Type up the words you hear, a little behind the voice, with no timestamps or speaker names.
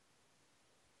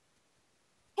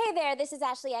Hey there, this is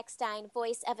Ashley Eckstein,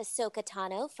 voice of Ahsoka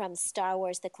Tano from Star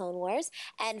Wars The Clone Wars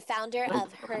and founder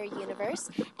of Her Universe,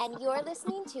 and you're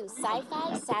listening to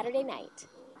Sci-Fi Saturday Night.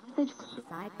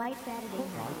 Sci-Fi Saturday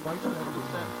Night. Sci-Fi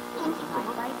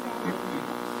Saturday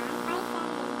Night.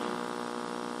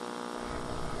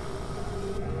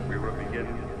 We will begin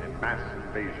a mass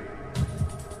invasion.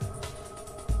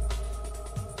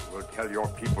 We'll tell your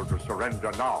people to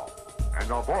surrender now and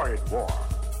avoid war.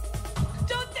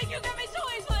 Don't think you get me so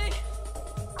easily!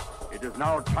 It is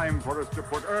now time for us to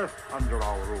put Earth under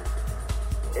our rule.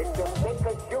 It's your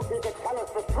sacred duty to tell us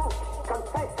the truth.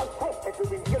 Confess that you've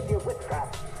been guilty of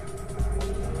witchcraft.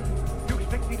 You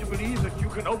expect me to believe that you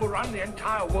can overrun the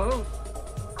entire world?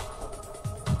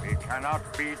 We cannot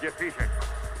be defeated.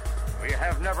 We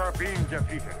have never been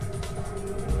defeated.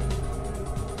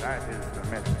 That is the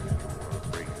message you will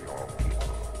bring your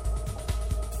people.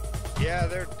 Yeah,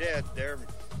 they're dead. They're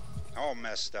all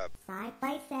messed up.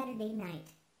 Sci-Fi Saturday Night.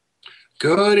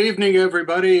 Good evening,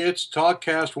 everybody. It's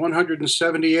TalkCast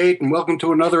 178, and welcome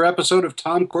to another episode of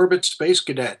Tom Corbett's Space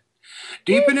Cadet.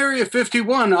 Deep in Area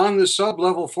 51 on the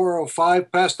sub-level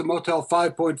 405 past the Motel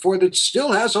 5.4 that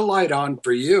still has a light on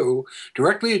for you,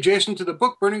 directly adjacent to the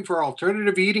book burning for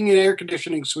alternative heating and air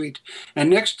conditioning suite, and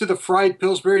next to the fried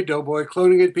Pillsbury Doughboy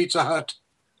cloning at Pizza Hut.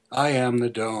 I am the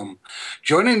Dome.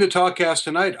 Joining the TalkCast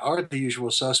tonight are the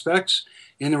usual suspects.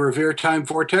 In the Revere Time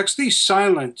Vortex, the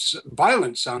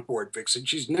violent soundboard vixen.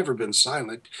 She's never been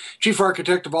silent. Chief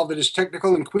architect of all that is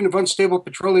technical and queen of unstable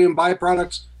petroleum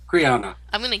byproducts, Kriana.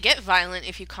 I'm going to get violent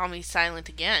if you call me silent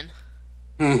again.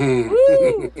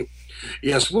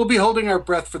 Yes, we'll be holding our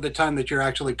breath for the time that you're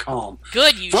actually calm.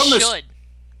 Good, you should.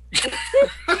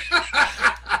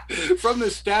 From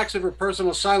the stacks of her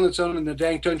personal silent zone in the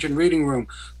Dank Dungeon reading room.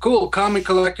 Cool, calm and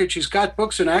collected. She's got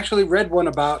books and actually read one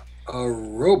about a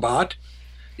robot.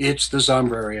 It's the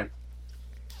Zombrarian.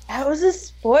 That was a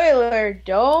spoiler,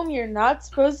 Dome. You're not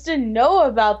supposed to know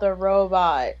about the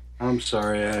robot. I'm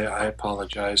sorry. I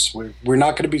apologize. We're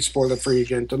not going to be spoiler-free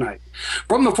again tonight.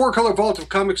 From the four-color vault of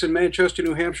comics in Manchester,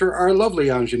 New Hampshire, our lovely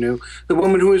ingenue, the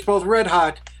woman who is both red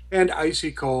hot and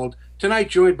icy cold. Tonight,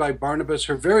 joined by Barnabas,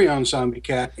 her very own zombie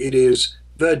cat, it is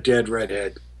the Dead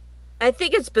Redhead. I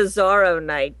think it's Bizarro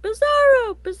night.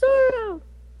 Bizarro.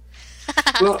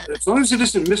 Well, as long as it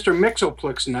isn't Mr.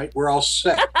 Mixoplex night, we're all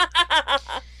set.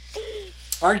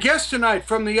 Our guest tonight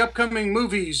from the upcoming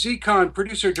movie, Z-Con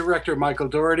producer-director Michael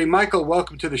Dougherty. Michael,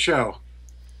 welcome to the show.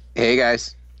 Hey,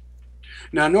 guys.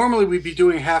 Now, normally we'd be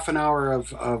doing half an hour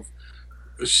of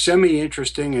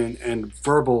semi-interesting and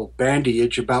verbal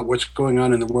bandage about what's going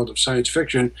on in the world of science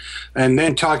fiction, and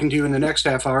then talking to you in the next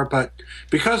half hour. But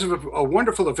because of a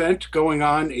wonderful event going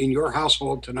on in your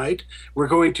household tonight, we're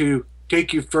going to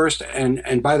take you first,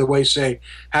 and by the way, say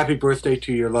happy birthday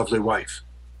to your lovely wife.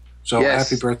 So yes.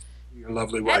 Happy birthday to your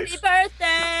lovely wife. Happy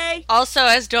birthday! Also,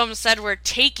 as Dome said, we're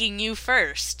taking you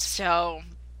first, so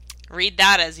read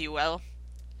that as you will.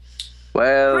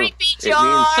 Well, it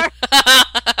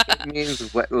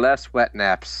means less wet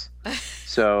naps.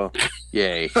 So,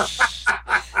 yay.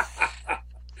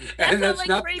 And that's like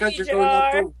not because you're going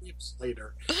up for whips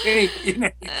later.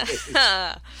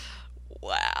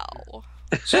 Wow.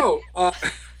 So,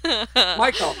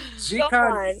 Michael,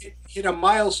 Z-Con hit a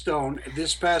milestone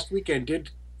this past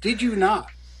weekend. Did you not?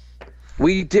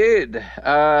 We did.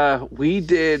 We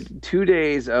did 2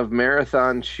 days of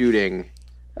marathon shooting,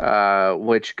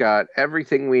 which got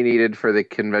everything we needed for the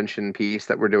convention piece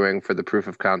that we're doing for the proof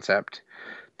of concept.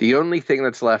 The only thing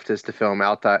that's left is to film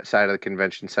outside of the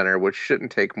convention center, which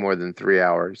shouldn't take more than 3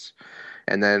 hours.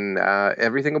 And then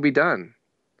everything will be done.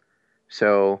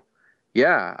 So...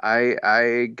 yeah,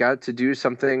 I got to do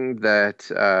something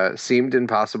that seemed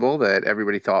impossible, that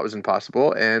everybody thought was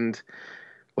impossible, and,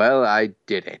 well, I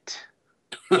did it.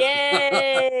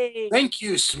 Yay! Thank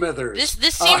you, Smithers.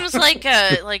 This seems like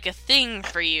a thing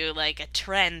for you, like a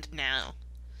trend now.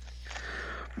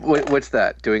 What's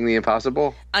that? Doing the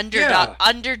impossible?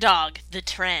 Underdog, the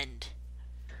trend.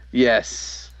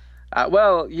 Yes.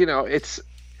 Well, it's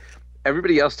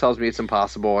everybody else tells me it's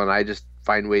impossible, and I just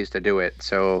find ways to do it,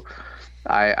 so...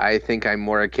 I think I'm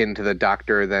more akin to the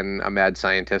doctor than a mad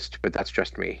scientist, but that's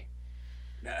just me.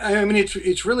 I mean,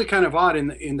 it's really kind of odd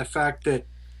in the fact that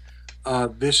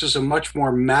this is a much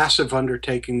more massive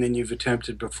undertaking than you've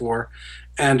attempted before,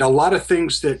 and a lot of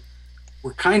things that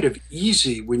were kind of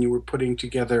easy when you were putting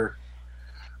together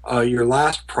your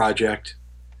last project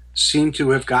seem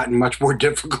to have gotten much more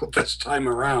difficult this time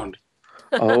around.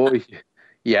 Oh,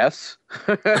 yes.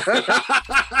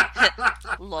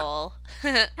 Lol.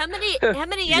 How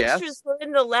many extras were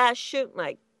in the last shoot,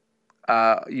 Mike?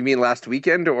 You mean last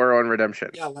weekend or on Redemption?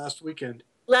 Yeah, last weekend.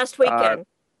 Last weekend.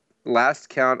 last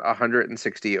count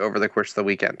 160 over the course of the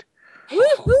weekend.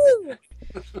 Woohoo!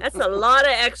 That's a lot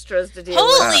of extras to deal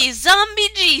with. Holy zombie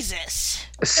Jesus!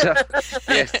 So,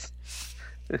 yes.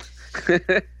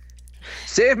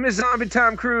 Save me, zombie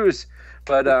Tom Cruise.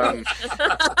 But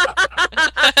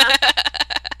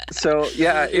so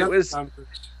yeah, it was.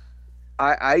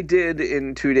 I did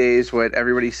in 2 days what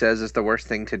everybody says is the worst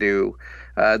thing to do.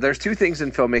 There's two things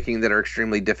in filmmaking that are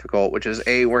extremely difficult, which is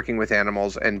A, working with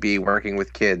animals, and B, working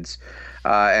with kids.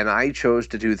 And I chose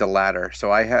to do the latter.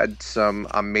 So I had some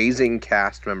amazing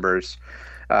cast members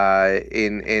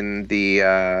in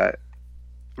the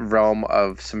realm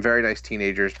of some very nice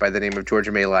teenagers by the name of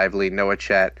Georgia May Lively, Noah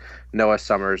Chet, Noah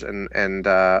Summers, and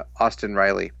Austin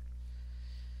Riley.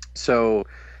 So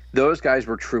those guys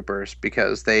were troopers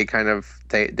because they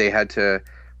they had to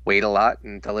wait a lot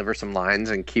and deliver some lines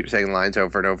and keep saying lines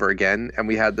over and over again. And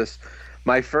we had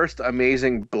my first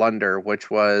amazing blunder, which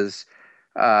was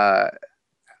a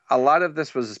lot of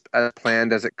this was as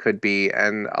planned as it could be,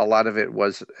 and a lot of it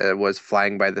was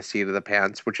flying by the seat of the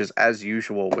pants, which is as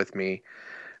usual with me.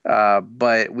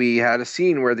 But we had a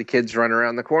scene where the kids run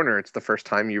around the corner. It's the first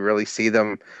time you really see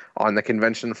them on the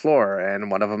convention floor,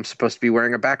 and one of them's supposed to be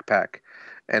wearing a backpack.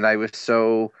 And I was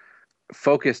so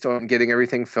focused on getting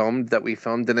everything filmed that we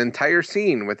filmed an entire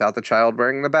scene without the child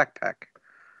wearing the backpack.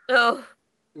 Oh.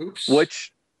 Oops.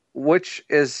 Which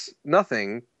is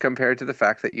nothing compared to the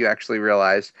fact that you actually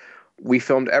realize we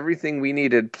filmed everything we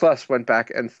needed, plus went back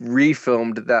and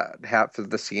refilmed that half of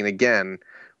the scene again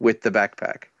with the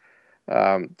backpack.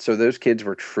 So those kids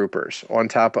were troopers, on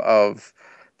top of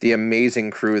the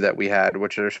amazing crew that we had,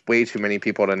 which there's way too many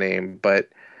people to name, but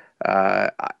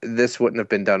this wouldn't have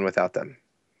been done without them.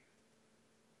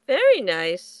 Very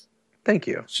nice. Thank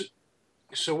you.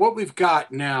 So what we've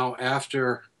got now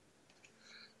after,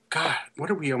 God, what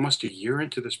are we, almost a year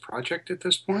into this project at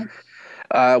this point?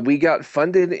 We got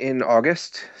funded in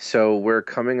August, so we're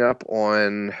coming up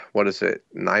on,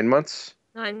 9 months?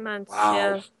 9 months, Wow.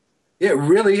 yeah. It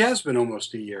really has been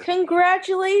almost a year.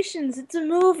 Congratulations, it's a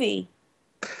movie.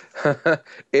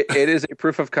 It is a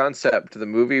proof of concept. The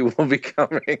movie will be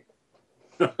coming.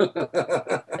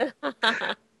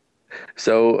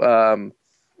 So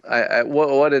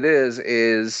what it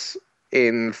is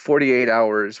in 48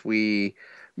 hours we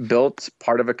built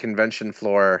part of a convention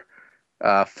floor,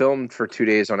 filmed for 2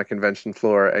 days on a convention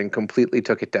floor, and completely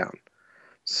took it down.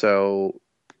 So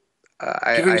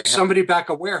giving somebody back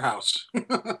a warehouse.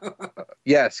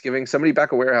 Yes, giving somebody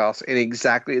back a warehouse in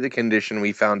exactly the condition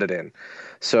we found it in.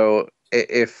 So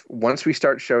if once we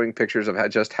start showing pictures of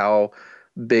just how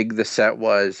big the set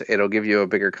was, it'll give you a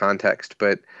bigger context.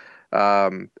 But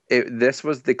this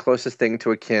was the closest thing to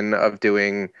akin of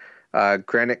doing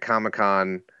Granite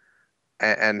Comic-Con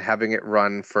and having it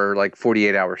run for like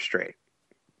 48 hours straight.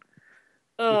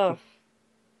 Oh,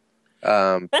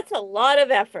 that's a lot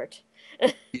of effort.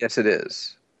 Yes, it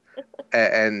is.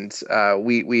 And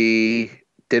we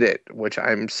did it, which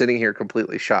I'm sitting here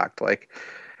completely shocked. Like,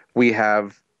 we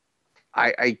have,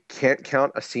 I can't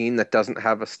count a scene that doesn't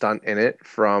have a stunt in it,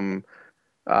 from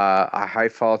a high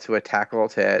fall to a tackle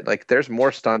to, like, there's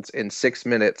more stunts in 6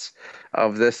 minutes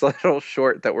of this little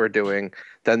short that we're doing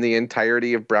than the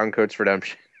entirety of Browncoat's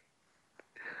Redemption.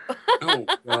 Oh,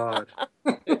 God.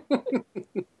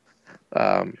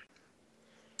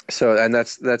 So, and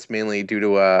that's mainly due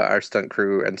to our stunt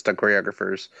crew and stunt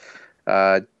choreographers,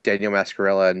 Daniel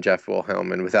Mascarella and Jeff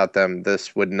Wilhelm, and without them,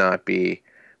 this would not be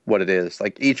what it is.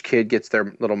 Like, each kid gets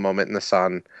their little moment in the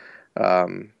sun,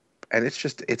 and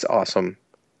it's awesome,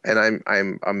 and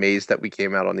I'm amazed that we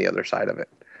came out on the other side of it.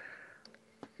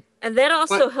 And that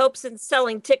also helps in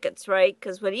selling tickets, right?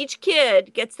 Because when each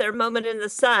kid gets their moment in the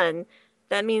sun,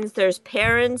 that means there's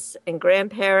parents and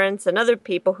grandparents and other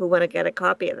people who want to get a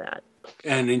copy of that.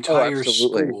 And entire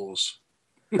schools.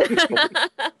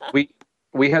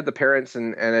 We had the parents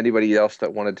and anybody else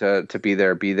that wanted to be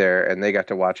there, and they got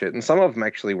to watch it. And some of them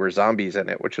actually were zombies in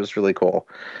it, which was really cool.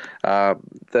 I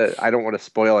don't want to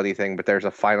spoil anything, but there's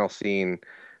a final scene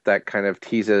that kind of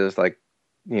teases, like,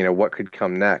 what could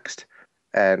come next.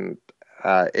 And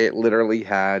it literally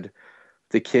had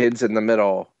the kids in the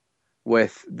middle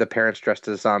with the parents dressed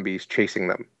as zombies chasing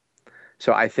them.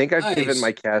 So I think I've given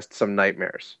my cast some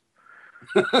nightmares.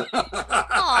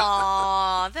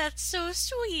 Aw, that's so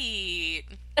sweet.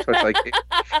 So it's like, if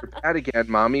you're bad again,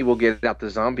 Mommy will get out the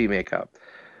zombie makeup.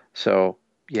 So,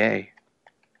 yay.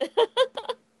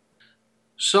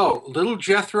 So, little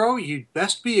Jethro, you'd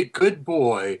best be a good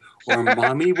boy, or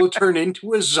Mommy will turn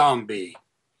into a zombie.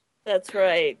 That's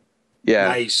right. Yeah.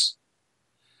 Nice.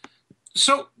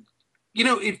 So,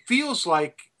 it feels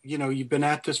like, you've been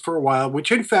at this for a while,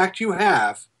 which in fact you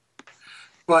have.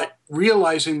 but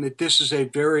realizing that this is a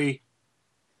very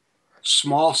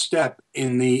small step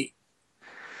in the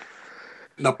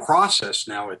process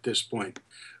now at this point.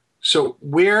 So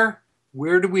where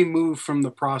do we move from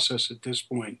the process at this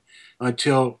point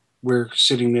until we're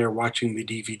sitting there watching the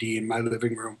DVD in my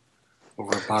living room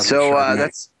over a bottle of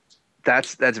Chardonnay?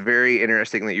 That's very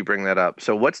interesting that you bring that up.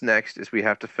 So what's next is we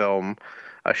have to film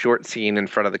a short scene in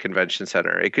front of the convention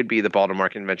center. It could be the Baltimore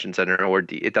Convention Center, or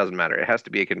it doesn't matter. It has to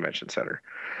be a convention center,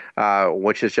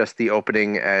 which is just the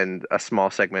opening and a small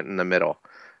segment in the middle,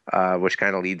 which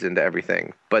kind of leads into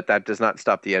everything. But that does not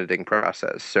stop the editing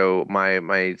process. So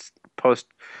my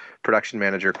post-production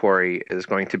manager, Corey, is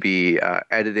going to be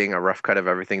editing a rough cut of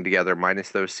everything together, minus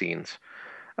those scenes.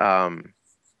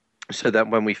 So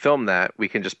that when we film that, we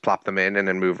can just plop them in and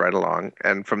then move right along.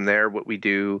 And from there, what we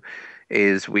do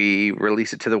is we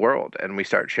release it to the world, and we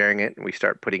start sharing it, and we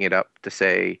start putting it up to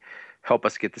say, help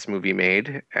us get this movie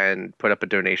made, and put up a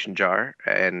donation jar,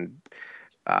 and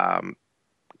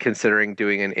considering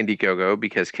doing an Indiegogo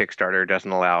because Kickstarter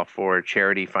doesn't allow for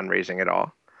charity fundraising at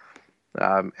all.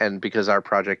 And because our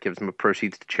project gives them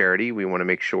proceeds to charity, we want to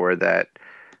make sure that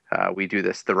we do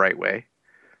this the right way.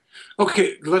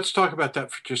 Okay, let's talk about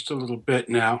that for just a little bit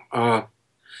now.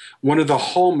 One of the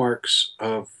hallmarks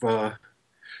of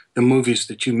the movies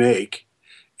that you make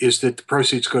is that the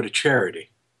proceeds go to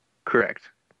charity. Correct.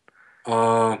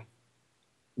 Brown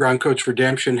Coats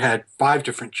Redemption had 5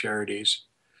 different charities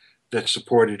that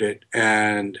supported it,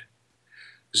 and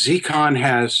Z-Con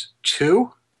has 2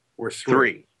 or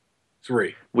 3?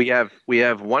 3. We have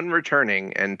 1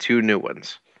 returning and 2 new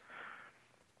ones.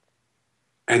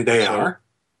 And they are?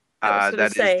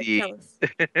 That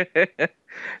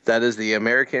is the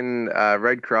American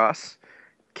Red Cross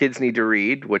Kids Need to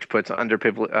Read, which puts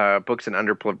books in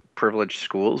underprivileged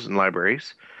schools and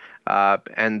libraries,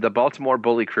 and the Baltimore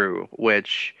Bully Crew,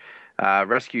 which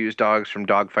rescues dogs from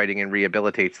dogfighting and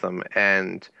rehabilitates them.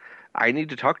 And I need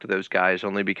to talk to those guys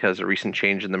only because a recent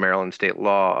change in the Maryland state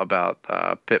law about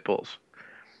pit bulls,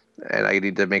 and I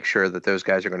need to make sure that those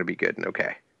guys are going to be good and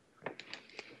okay.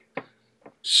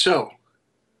 So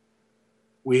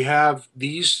we have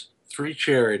these 3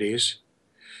 charities,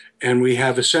 and we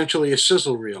have essentially a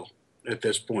sizzle reel at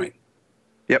this point.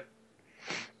 Yep.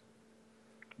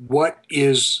 What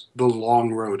is the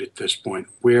long road at this point?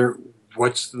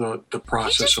 What's the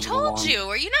process of the long road? He just told you.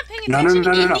 Are you not paying attention?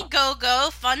 No.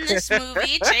 Indiegogo, fund this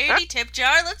movie, charity tip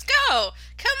jar. Let's go.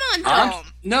 Come on,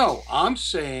 Dome. I'm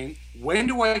saying, when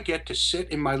do I get to sit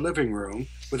in my living room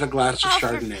with a glass of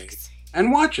Chardonnay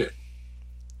and watch it?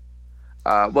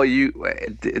 Well,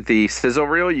 the sizzle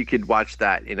reel, you could watch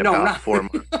that in about 4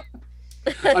 months.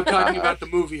 I'm talking about the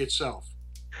movie itself.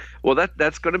 Well,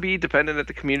 that's going to be dependent at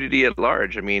the community at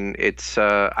large. I mean, it's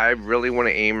I really want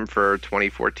to aim for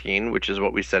 2014, which is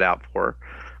what we set out for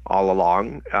all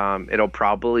along. It'll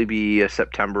probably be a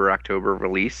September, October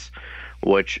release,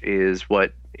 which is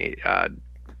what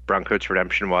Brown Coats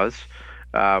Redemption was.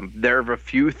 There are a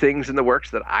few things in the works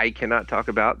that I cannot talk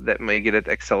about that may get it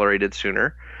accelerated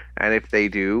sooner. And if they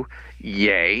do,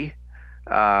 yay.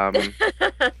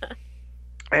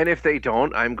 And if they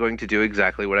don't, I'm going to do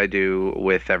exactly what I do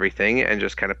with everything and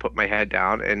just kind of put my head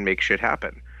down and make shit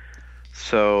happen.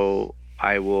 So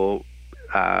I will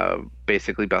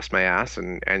basically bust my ass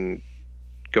and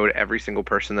go to every single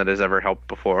person that has ever helped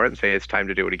before and say it's time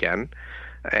to do it again.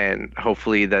 And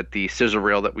hopefully that the sizzle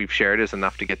reel that we've shared is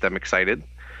enough to get them excited.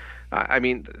 I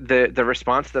mean, the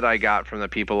response that I got from the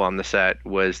people on the set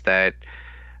was that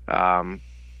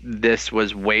this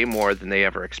was way more than they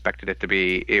ever expected it to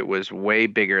be. It was way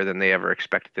bigger than they ever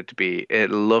expected it to be. It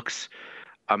looks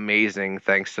amazing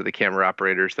thanks to the camera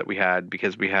operators that we had,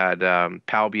 because we had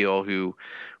Pal Beal, who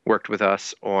worked with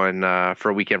us on for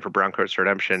a weekend for Brown Coats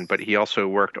Redemption, but he also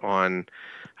worked on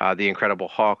The Incredible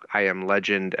Hulk, I Am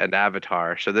Legend, and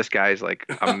Avatar. So this guy's like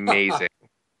amazing.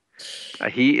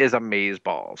 He is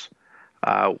amazeballs.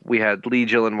 We had Lee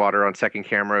Gillenwater on second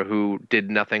camera, who did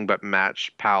nothing but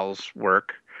match Pal's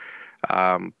work.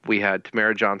 We had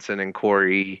Tamara Johnson and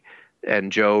Corey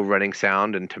and Joe running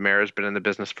sound, and Tamara's been in the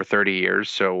business for 30 years,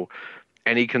 so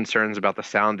any concerns about the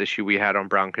sound issue we had on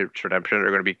Brown Coats Redemption are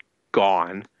going to be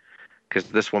gone,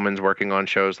 because this woman's working on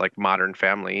shows like Modern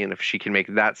Family, and if she can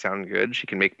make that sound good, she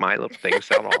can make my little thing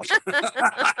sound awesome.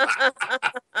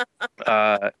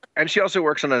 And she also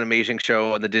works on an amazing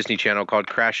show on the Disney Channel called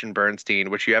Crash and Bernstein,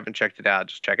 which you haven't checked it out,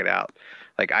 just check it out.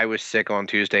 Like, I was sick on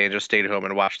Tuesday and just stayed home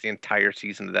and watched the entire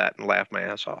season of that and laughed my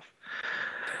ass off.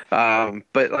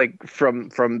 But like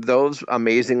from those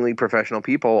amazingly professional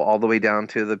people all the way down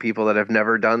to the people that have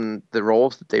never done the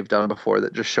roles that they've done before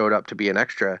that just showed up to be an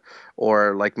extra,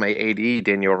 or like my AD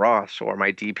Daniel Ross, or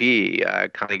my DP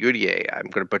Connie Goudier. I'm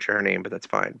going to butcher her name, but that's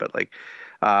fine. But like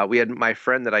we had my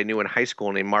friend that I knew in high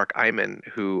school named Mark Iman,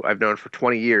 who I've known for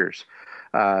 20 years,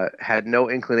 had no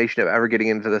inclination of ever getting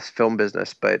into this film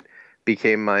business, but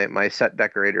became my set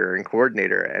decorator and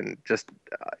coordinator. And just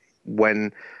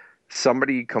when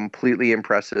somebody completely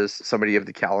impresses somebody of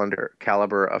the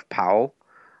caliber of Powell,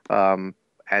 and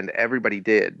everybody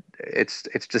did. It's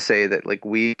to say that like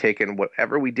we taken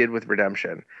whatever we did with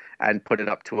Redemption and put it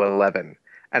up to 11,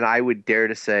 and I would dare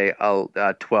to say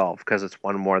 12 because it's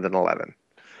one more than 11.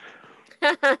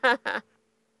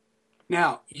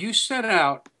 Now you sent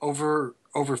out over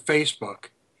Facebook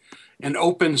an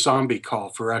open zombie call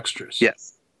for extras.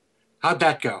 Yes. How'd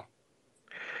that go?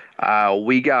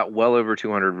 We got well over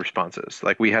 200 responses.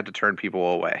 Like, we had to turn people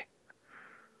away.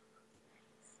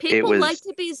 People like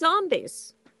to be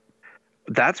zombies.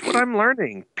 That's what I'm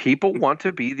learning. People want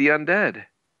to be the undead.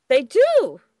 They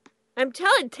do. I'm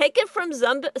telling. Take it from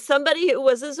somebody who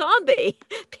was a zombie.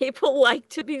 People like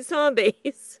to be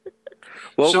zombies.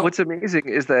 Well, what's amazing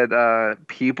is that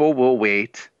people will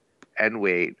wait and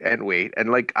wait and wait. And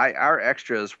like our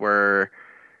extras were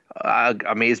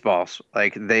amazeballs.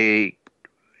 Like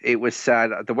it was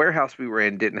sad. The warehouse we were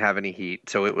in didn't have any heat,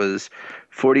 so it was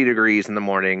 40 degrees in the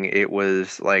morning. It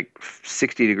was like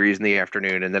 60 degrees in the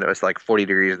afternoon, and then it was like 40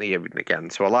 degrees in the evening again.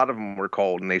 So a lot of them were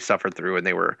cold, and they suffered through, and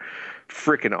they were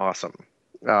freaking awesome.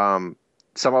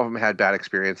 Some of them had bad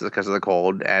experiences because of the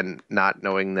cold and not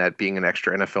knowing that being an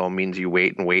extra in a film means you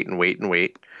wait and wait and wait and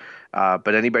wait.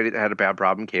 But anybody that had a bad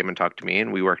problem came and talked to me,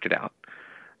 and we worked it out.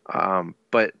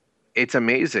 But it's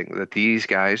amazing that these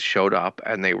guys showed up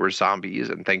and they were zombies.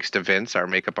 And thanks to Vince, our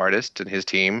makeup artist, and his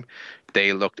team,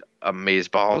 they looked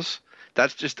amazeballs.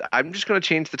 I'm just going to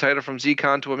change the title from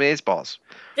Z-Con to Amazeballs.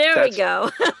 We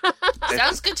go.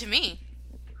 Sounds good to me.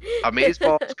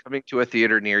 Amazeballs coming to a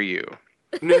theater near you.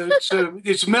 No,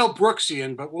 it's Mel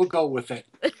Brooksian, but we'll go with it.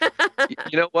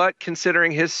 You know what?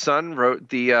 Considering his son wrote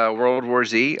the World War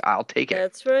Z, I'll take it.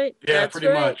 That's right. Yeah, That's pretty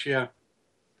right. much, yeah.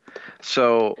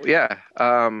 So, yeah.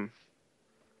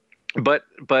 But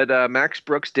Max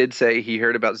Brooks did say he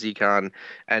heard about Z-Con,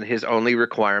 and his only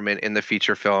requirement in the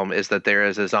feature film is that there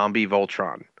is a zombie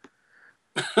Voltron.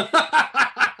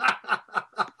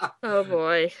 Oh,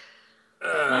 boy.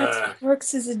 Max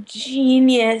Brooks is a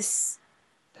genius.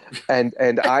 And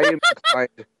I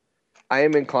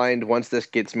am inclined once this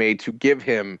gets made to give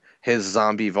him his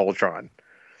zombie Voltron.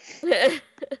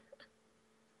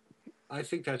 I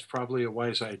think that's probably a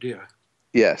wise idea.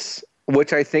 Yes,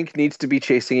 which I think needs to be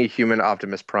chasing a human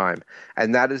Optimus Prime,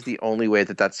 and that is the only way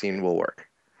that scene will work.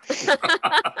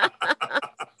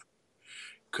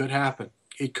 Could happen.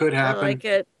 It could happen. I like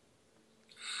it.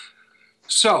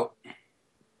 So,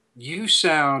 you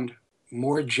sound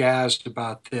more jazzed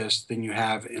about this than you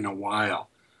have in a while,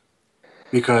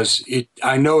 because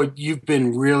I know you've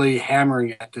been really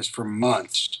hammering at this for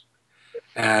months,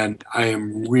 and I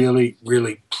am really,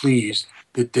 really pleased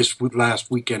that this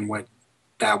last weekend went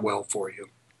that well for you.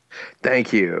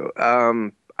 Thank you.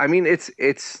 I mean, this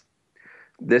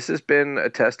has been a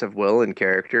test of will and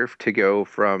character to go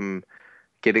from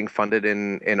getting funded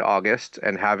in August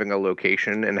and having a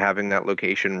location and having that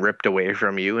location ripped away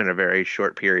from you in a very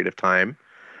short period of time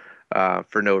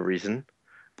for no reason,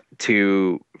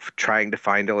 to trying to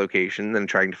find a location and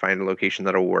trying to find a location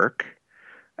that'll work.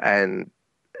 And,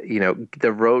 you know,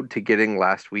 the road to getting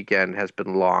last weekend has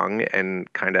been long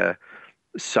and kind of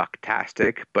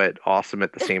sucktastic, but awesome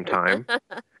at the same time.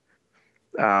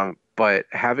 But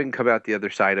having come out the other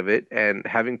side of it and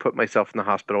having put myself in the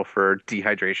hospital for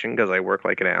dehydration because I work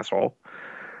like an asshole.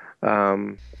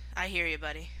 I hear you,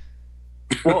 buddy.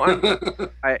 Well,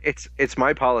 it's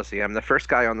my policy. I'm the first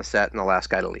guy on the set and the last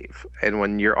guy to leave. And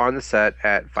when you're on the set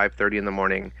at 5:30 in the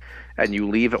morning and you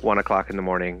leave at 1 o'clock in the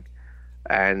morning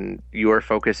and your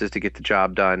focus is to get the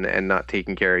job done and not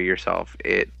taking care of yourself,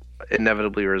 it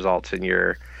inevitably results in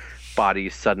your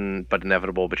body's sudden but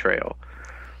inevitable betrayal.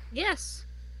 Yes.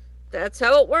 That's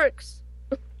how it works.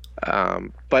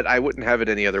 But I wouldn't have it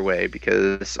any other way,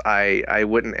 because I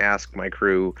wouldn't ask my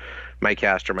crew, my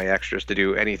cast, or my extras to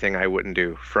do anything I wouldn't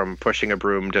do, from pushing a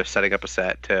broom to setting up a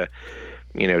set to,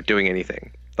 you know, doing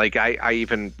anything. Like, I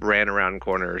even ran around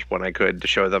corners when I could to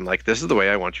show them, like, this is the way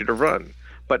I want you to run,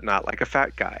 but not like a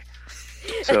fat guy.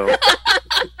 So...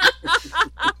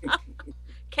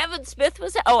 Kevin Smith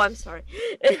was... Oh, I'm sorry.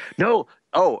 No.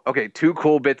 Oh, okay. 2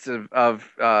 cool bits of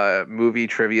movie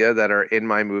trivia that are in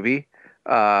my movie.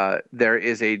 there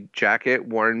is a jacket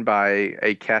worn by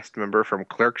a cast member from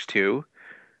Clerks 2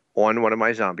 on one of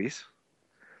my zombies.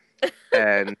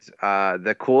 And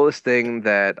the coolest thing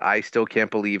that I still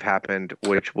can't believe happened,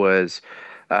 which was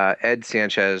Ed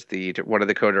Sanchez, one of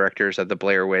the co-directors of the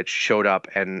Blair Witch, showed up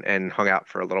and hung out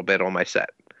for a little bit on my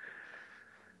set.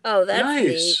 Oh, that's Nice.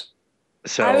 neat.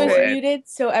 So I was muted,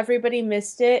 so everybody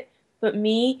missed it, but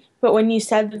me. But when you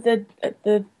said the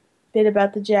bit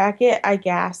about the jacket, I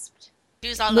gasped. He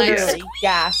was all like, Literally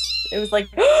gasped. It was like,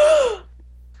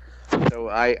 So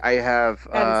I have.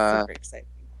 that is super exciting.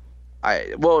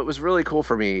 Well, it was really cool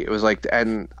for me. It was like,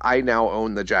 and I now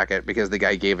own the jacket because the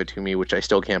guy gave it to me, which I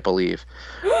still can't believe.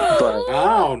 But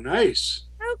Oh, nice.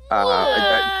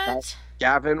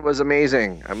 Gavin was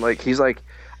amazing. He's like,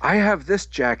 I have this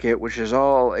jacket, which is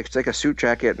it's like a suit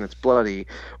jacket and it's bloody,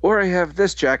 or I have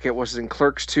this jacket, which is in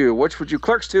Clerks 2. Which would you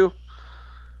Clerks 2?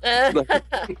 There was a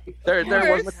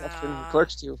question.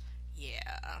 Clerks 2.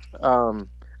 Yeah.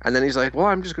 And then he's like, well,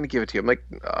 I'm just going to give it to you. I'm like,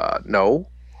 no.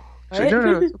 He's like,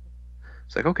 no.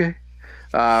 It's like, okay.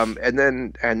 And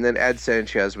then Ed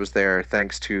Sanchez was there,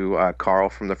 thanks to Carl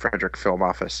from the Frederick Film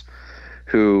Office,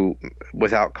 who,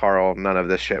 without Carl, none of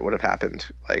this shit would have happened.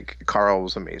 Like, Carl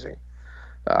was amazing.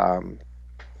 And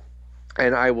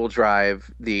I will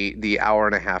drive the hour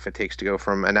and a half it takes to go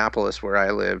from Annapolis, where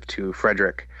I live, to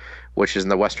Frederick, which is in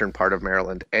the western part of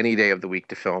Maryland, any day of the week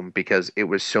to film, because it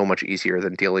was so much easier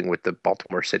than dealing with the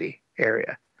Baltimore City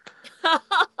area.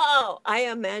 Oh, I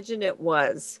imagine it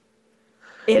was.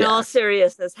 In all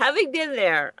seriousness, having been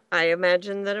there, I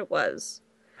imagine that it was.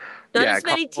 Not as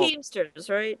many Teamsters,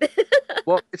 right?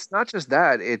 Well, it's not just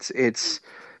that. It's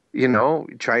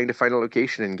trying to find a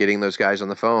location and getting those guys on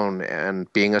the phone,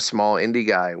 and being a small indie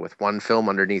guy with one film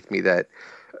underneath me that,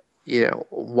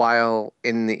 while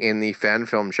in the fan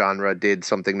film genre did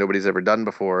something nobody's ever done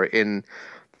before, in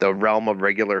the realm of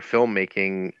regular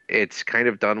filmmaking, it's kind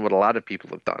of done what a lot of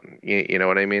people have done. You know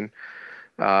what I mean?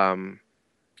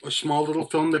 A small little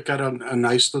film that got a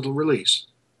nice little release.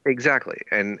 Exactly,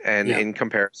 and in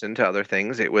comparison to other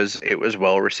things, it was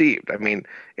well received. I mean,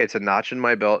 it's a notch in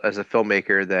my belt as a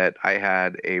filmmaker that I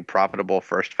had a profitable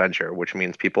first venture, which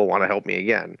means people want to help me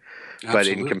again.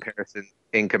 Absolutely. But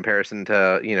in comparison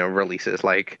to releases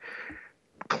like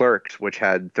Clerks, which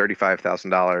had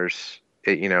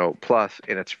 $35,000, plus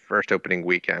in its first opening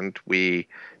weekend, we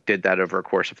did that over a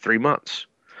course of 3 months.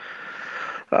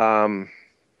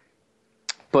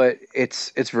 But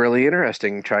it's really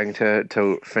interesting trying to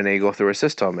finagle through a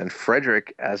system. And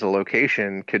Frederick, as a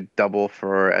location, could double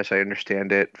for, as I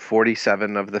understand it,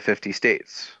 47 of the 50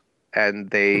 states. And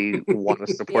they want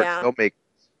to support filmmakers.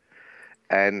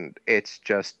 And it's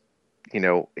just,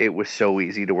 it was so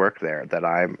easy to work there that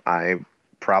I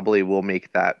probably will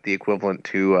make that the equivalent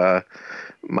to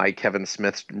my Kevin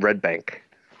Smith's Red Bank.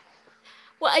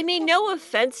 Well, I mean, no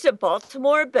offense to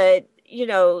Baltimore, but,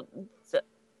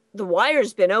 The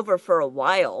Wire's been over for a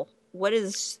while. What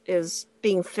is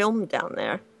being filmed down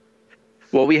there?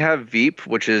 Well, we have Veep,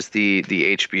 which is the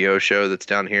HBO show that's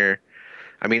down here.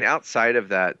 I mean, outside of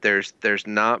that, there's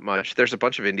not much. There's a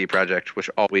bunch of indie projects which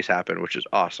always happen, which is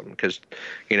awesome because,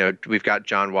 we've got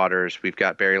John Waters, we've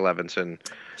got Barry Levinson.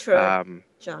 True.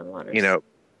 John Waters.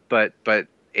 But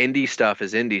indie stuff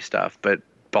is indie stuff. But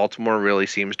Baltimore really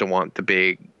seems to want the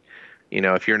big.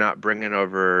 If you're not bringing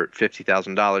over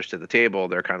 $50,000 to the table,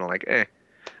 they're kind of like, eh.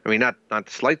 I mean, not to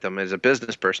slight them. As a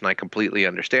business person, I completely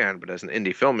understand. But as an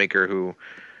indie filmmaker who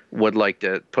would like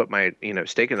to put my,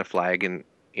 stake in the flag and,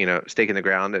 stake in the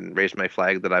ground and raise my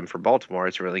flag that I'm from Baltimore,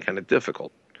 it's really kind of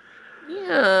difficult.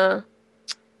 Yeah.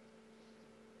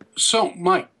 So,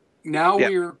 Mike, now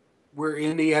we're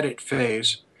in the edit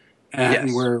phase,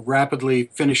 and we're rapidly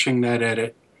finishing that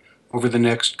edit over the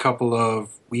next couple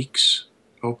of weeks,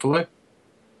 hopefully.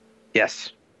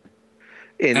 Yes.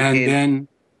 Then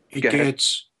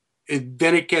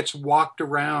it gets walked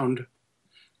around.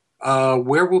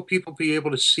 Where will people be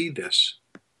able to see this?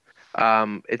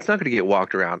 It's not going to get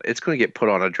walked around. It's going to get put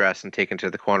on a dress and taken to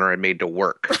the corner and made to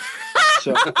work.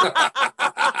 So,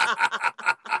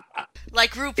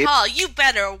 like RuPaul, you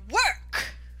better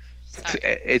work.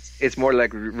 It's more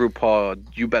like RuPaul,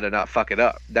 you better not fuck it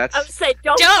up. I would say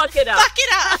don't fuck it up. Fuck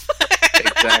it up.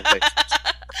 Exactly.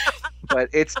 But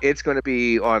it's going to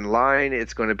be online.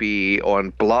 It's going to be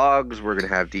on blogs. We're going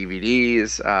to have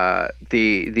DVDs.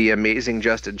 The amazing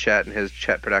Justin Chet and his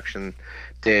Chet production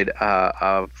did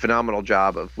a phenomenal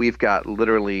job of. We've got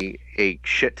literally a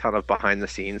shit ton of behind the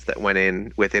scenes that went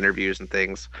in with interviews and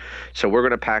things. So we're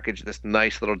going to package this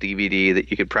nice little DVD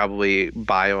that you could probably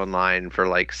buy online for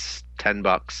like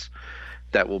 $10.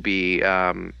 That will be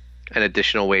an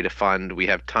additional way to fund. We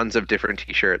have tons of different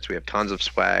T-shirts. We have tons of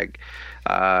swag.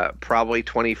 Probably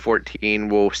 2014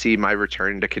 will see my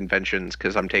return to conventions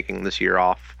because I'm taking this year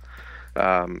off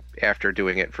after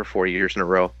doing it for 4 years in a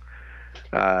row.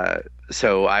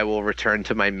 So I will return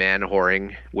to my man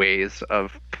whoring ways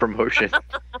of promotion.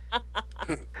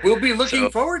 We'll be looking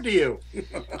forward to you.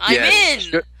 I'm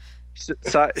in.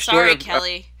 Sorry,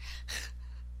 Kelly.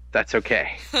 That's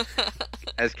okay.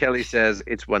 As Kelly says,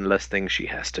 it's one less thing she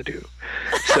has to do.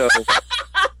 So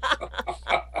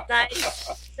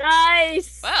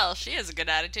nice. Well, she has a good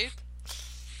attitude.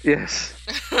 Yes.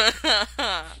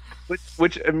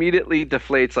 Which immediately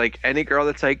deflates like any girl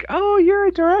that's like, oh, you're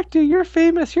a director, you're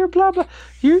famous, you're blah blah,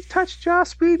 you touched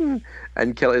Joss Whedon,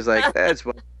 and Kelly's like, that's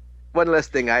one less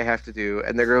thing I have to do,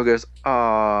 and the girl goes,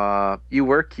 aw, you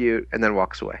were cute, and then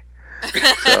walks away.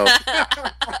 So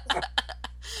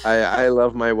I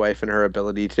love my wife and her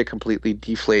ability to completely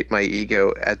deflate my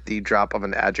ego at the drop of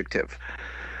an adjective.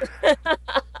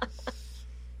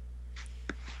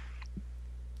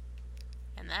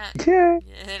 Yeah.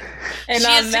 And she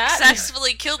on has that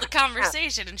successfully killed the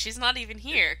conversation, and she's not even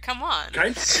here. Come on.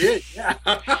 Kind of did, yeah.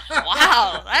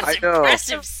 Wow, that's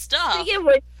impressive stuff. Speaking of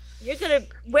which,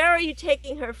 where are you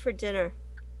taking her for dinner?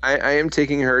 I am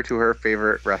taking her to her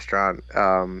favorite restaurant,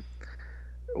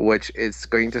 which is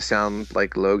going to sound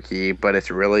like low key, but it's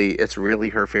really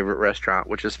her favorite restaurant,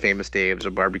 which is Famous Dave's,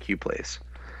 a barbecue place.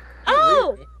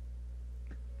 Oh,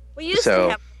 we used to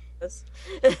have this.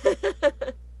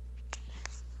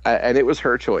 And it was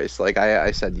her choice. Like I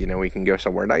said, we can go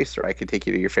somewhere nice, or I could take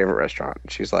you to your favorite restaurant.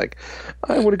 And she's like,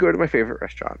 I want to go to my favorite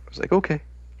restaurant. I was like, okay.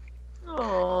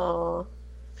 Oh.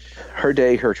 Her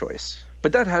day, her choice.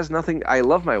 But that has nothing. I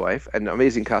love my wife, an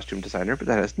amazing costume designer, but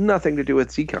that has nothing to do with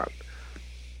ZCon.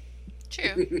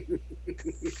 True.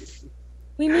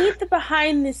 we need the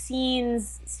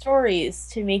behind-the-scenes stories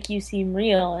to make you seem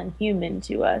real and human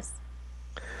to us.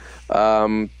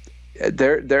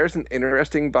 There's an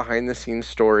interesting behind-the-scenes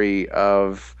story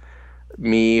of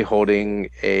me holding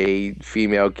a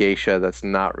female geisha that's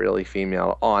not really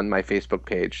female on my Facebook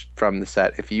page from the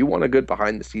set. If you want a good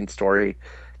behind-the-scenes story,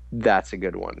 that's a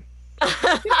good one.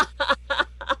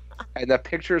 And that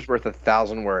picture is worth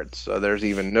 1,000 words, so there's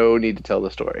even no need to tell the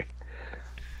story.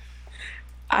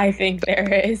 I think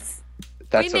there is.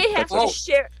 We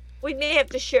may have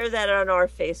to share that on our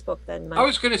Facebook then, Mike. I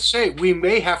was going to say, we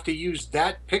may have to use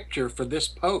that picture for this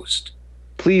post.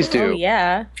 Please do. Oh,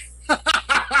 yeah.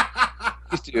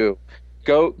 Please do.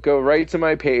 Go right to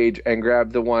my page and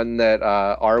grab the one that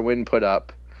Arwen put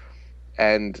up,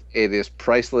 and it is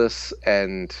priceless.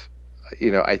 And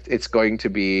it's going to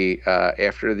be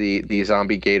after the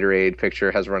zombie Gatorade picture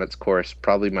has run its course,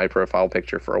 probably my profile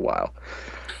picture for a while.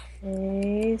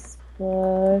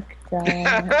 Facebook.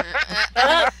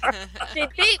 She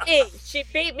beat me. She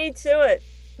beat me to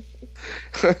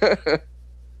it.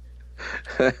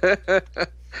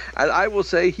 And I will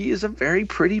say he is a very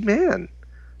pretty man.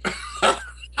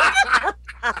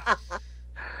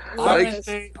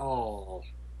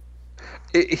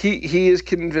 He is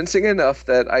convincing enough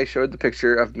that I showed the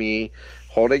picture of me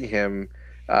holding him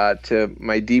to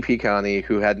my DP Connie,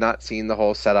 who had not seen the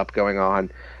whole setup going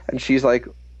on, and she's like,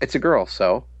 "It's a girl."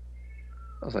 So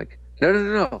I was like,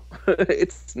 "No,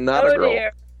 it's not a girl."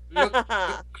 Dear. Look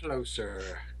closer.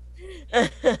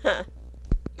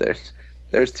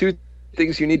 There's two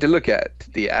things you need to look at: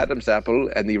 the Adam's apple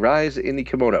and the rise in the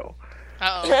kimono.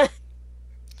 Uh-oh.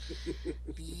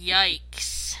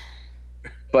 Yikes.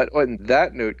 But on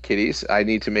that note, kiddies, I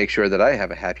need to make sure that I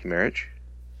have a happy marriage.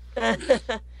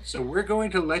 So we're going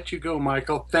to let you go,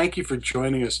 Michael. Thank you for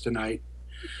joining us tonight.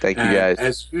 Thank you, guys.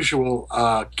 As usual,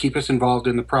 keep us involved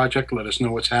in the project. Let us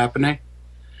know what's happening.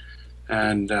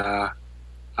 And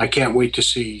I can't wait to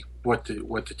see what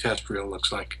the test reel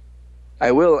looks like.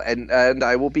 I will, and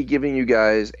I will be giving you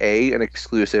guys an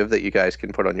exclusive that you guys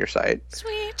can put on your site.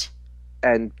 Sweet.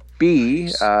 And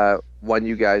B, when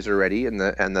you guys are ready and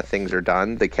the things are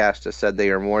done, the cast has said they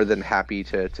are more than happy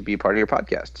to be part of your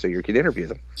podcast, so you can interview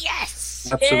them. Yes!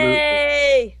 Absolutely.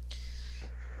 Yay!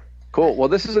 Cool. Well,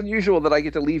 this is unusual that I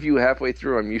get to leave you halfway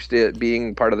through. I'm used to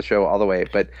being part of the show all the way,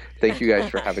 but thank you guys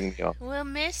for having me on. We'll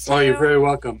miss you. Oh, you're very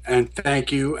welcome. And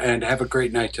thank you, and have a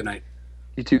great night tonight.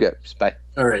 You too, guys. Bye.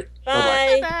 All right.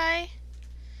 Bye. Bye-bye.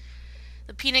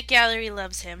 The Peanut Gallery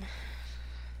loves him.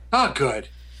 Oh, good.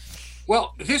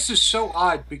 Well, this is so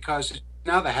odd because it's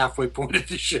now the halfway point of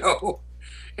the show,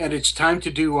 and it's time to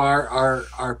do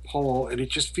our poll, and it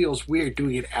just feels weird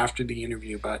doing it after the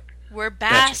interview, but we're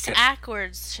bass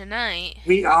backwards tonight.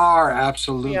 We are,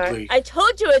 absolutely. I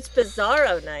told you it's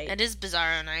Bizarro night. It is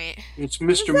Bizarro night. It's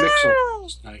Mr.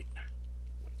 Mixel night.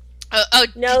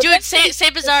 No, do it. Say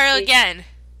Bizarro again.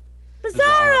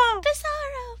 Bizarro!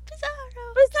 Bizarro!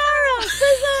 Bizarro! Bizarro!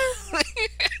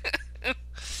 Bizarro!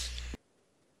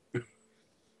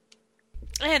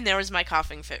 And there was my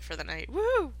coughing fit for the night.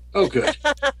 Woo! Oh, good.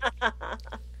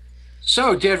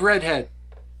 So, Dead Redhead.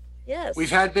 Yes. We've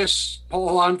had this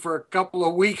poll on for a couple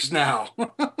of weeks now.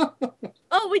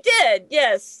 Oh, we did.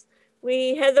 Yes.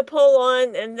 We had the poll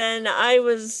on, and then I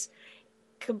was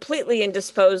completely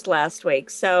indisposed last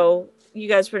week. So you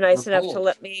guys were nice enough to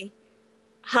let me.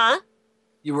 Huh?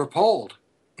 You were polled.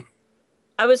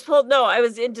 I was polled. No, I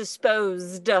was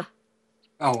indisposed. Oh,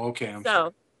 okay. I'm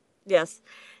sorry. Yes.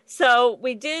 So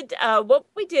we did. What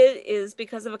we did is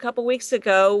because of a couple weeks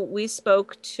ago, we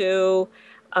spoke to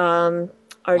our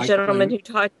Mike gentleman Lane. who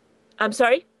talked. I'm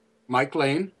sorry. Mike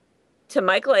Lane. To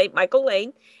Michael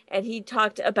Lane, and he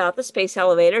talked about the space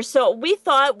elevator. So we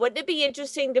thought, wouldn't it be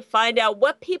interesting to find out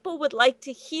what people would like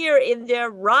to hear in their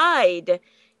ride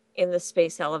in the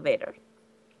space elevator?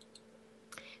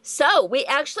 So we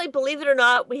actually, believe it or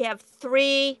not, we have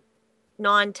 3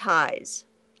 non-ties.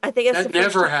 I think it's That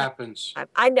never happens.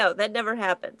 I know that never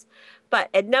happens. But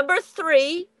at number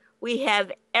 3, we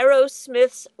have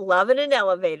Aerosmith's "Love in an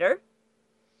Elevator."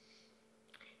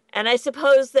 And I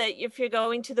suppose that if you're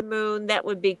going to the moon, that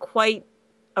would be quite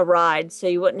a ride, so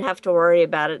you wouldn't have to worry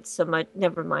about it so much.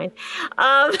 Never mind.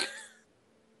 Oh,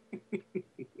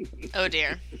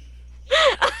 dear.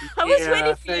 I was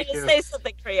waiting for you to say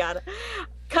something, Kriana.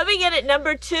 Coming in at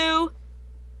number 2,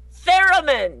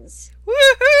 Theremins.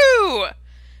 Woohoo!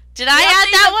 Did I add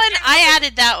that one? I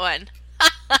added that one.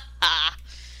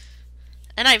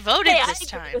 And I voted this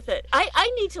time. With it.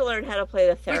 I need to learn how to play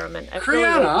the theremin.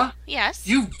 Kriana, yes,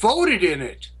 you voted in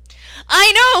it.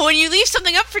 I know. When you leave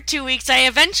something up for 2 weeks, I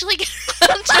eventually get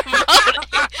around to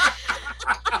voting.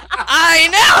 I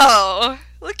know.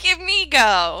 Look at me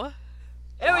go.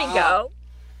 There we go.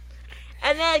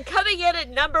 And then coming in at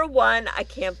number 1, I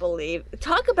can't believe.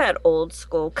 Talk about old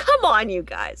school. Come on, you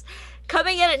guys.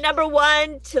 Coming in at number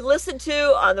 1 to listen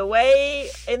to on the way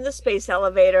in the space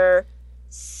elevator,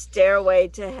 "Stairway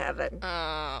to Heaven."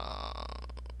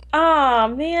 Oh,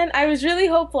 man. I was really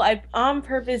hopeful. I, on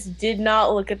purpose, did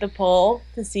not look at the poll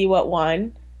to see what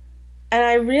won. And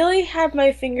I really had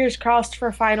my fingers crossed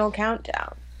for Final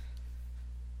Countdown.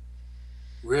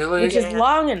 Really? Which is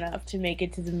long enough to make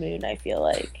it to the moon, I feel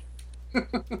like.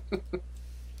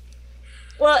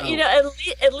 Well, you know,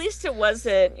 at least it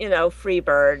wasn't, you know,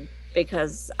 Freebird,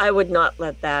 because I would not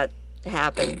let that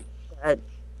happen. But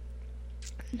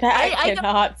That I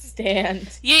cannot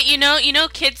stand. You know,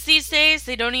 kids these days,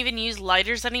 they don't even use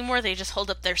lighters anymore. They just hold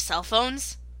up their cell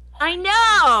phones. I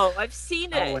know. I've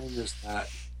seen How it. lame is that?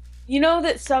 You know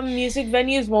that some music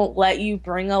venues won't let you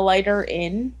bring a lighter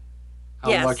in?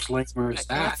 How much lamer is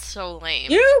that? That's so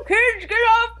lame. You kids get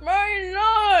off my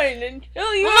lawn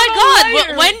until you Oh have a my lighter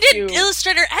god, when with did you.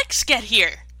 Illustrator X get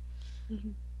here?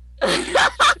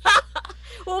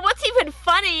 Well, what's even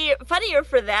funnier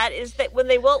for that is that when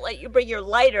they won't let you bring your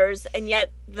lighters, and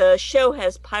yet the show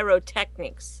has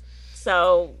pyrotechnics.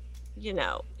 So, you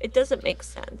know, it doesn't make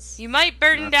sense. You might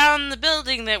burn down the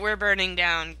building that we're burning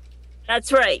down.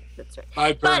 That's right. That's right.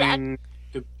 By burning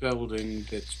the building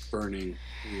that's burning.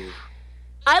 Yeah.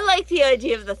 I like the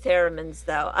idea of the theremins,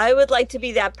 though. I would like to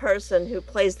be that person who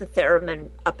plays the theremin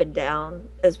up and down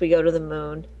as we go to the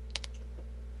moon.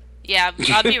 Yeah,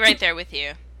 I'll be right there with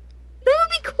you. That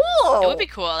would be cool. It would be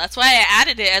cool. That's why I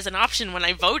added it as an option when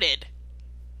I voted.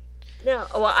 No,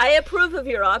 well, I approve of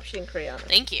your option, Kriana.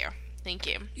 Thank you. Thank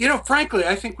you. You know, frankly,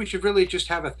 I think we should really just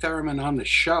have a theremin on the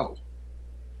show.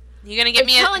 You gonna get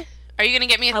Are you gonna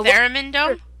get me a theremin,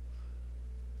 Dome?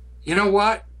 You know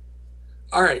what?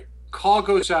 All right, call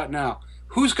goes out now.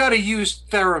 Who's got to use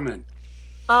theremin?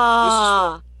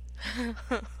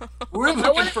 We're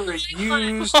looking for a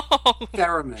used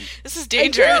theremin. This is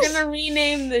dangerous. I'm going to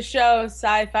rename the show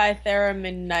Sci-Fi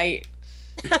Theremin Night.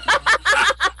 Even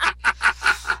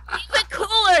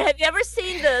cooler, have you ever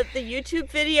seen the YouTube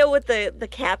video with the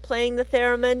cat playing the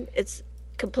theremin? It's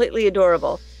completely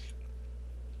adorable.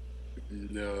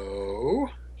 No.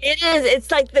 It is.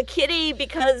 It's like the kitty,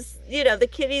 because, you know, the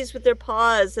kitties with their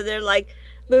paws, and they're like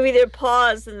moving their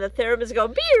paws, and the theremins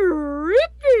go,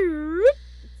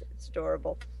 it's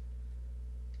adorable.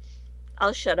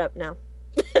 I'll shut up now.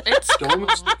 It's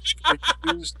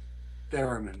used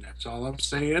theremin. That's all I'm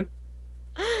saying.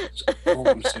 That's all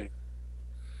I'm saying.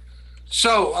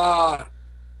 So,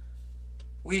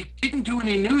 we didn't do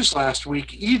any news last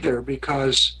week either,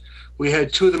 because we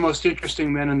had 2 of the most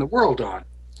interesting men in the world on.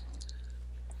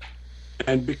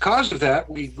 And because of that,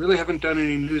 we really haven't done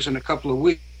any news in a couple of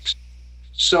weeks.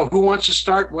 So who wants to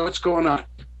start? What's going on?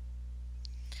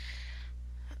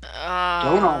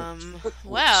 Don't always.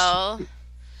 Well,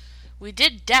 we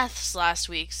did deaths last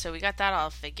week, so we got that all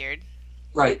figured.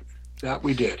 Right. That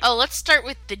we did. Oh, let's start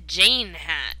with the Jane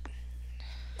hat.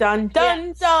 Dun,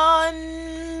 dun,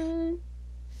 dun!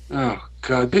 Oh,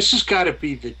 God. This has got to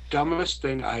be the dumbest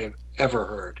thing I have ever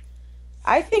heard.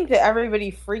 I think that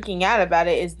everybody freaking out about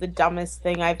it is the dumbest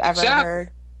thing I've ever heard.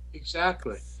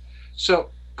 Exactly. So,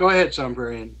 go ahead,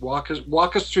 Sombrarian. Walk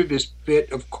us through this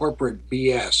bit of corporate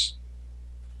BS.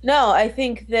 No, I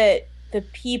think that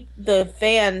the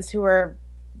fans who are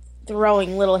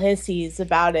throwing little hissies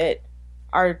about it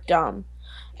are dumb.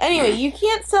 Anyway, you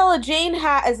can't sell a Jane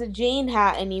hat as a Jane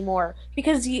hat anymore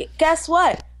because guess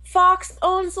what? Fox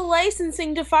owns the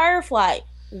licensing to Firefly.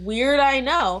 Weird, I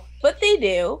know, but they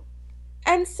do.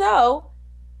 And so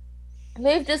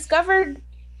they've discovered,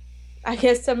 I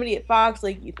guess somebody at Fox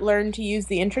learned to use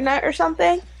the internet or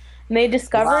something, and they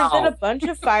discovered that a bunch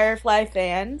of Firefly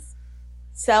fans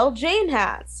sell Jane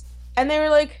hats. And they were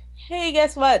like, hey,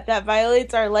 guess what? That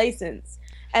violates our license.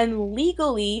 And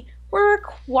legally, we're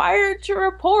required to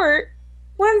report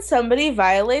when somebody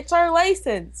violates our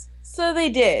license. So they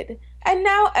did. And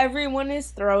now everyone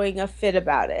is throwing a fit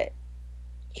about it.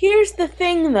 Here's the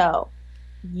thing, though.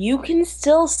 You can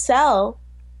still sell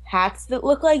hats that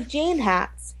look like Jane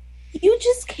hats. You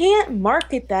just can't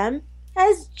market them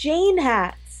as Jane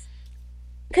hats.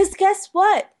 Because guess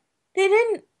what? They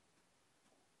didn't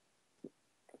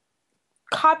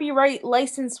copyright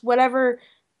license whatever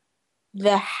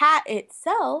the hat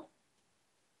itself.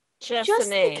 Just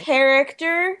the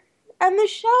character and the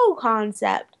show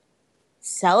concept.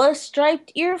 Sell a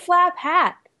striped ear flap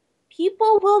hat.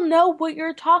 People will know what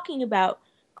you're talking about.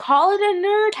 Call it a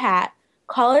nerd hat.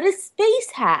 Call it a space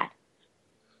hat.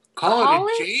 Call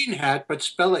it a Jane hat, but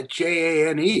spell it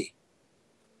Jane.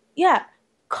 Yeah.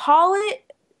 Call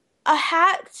it a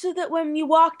hat so that when you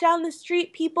walk down the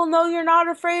street, people know you're not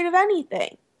afraid of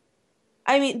anything.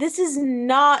 I mean, this is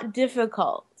not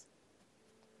difficult.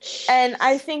 And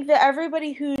I think that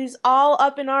everybody who's all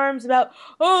up in arms about,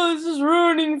 oh, this is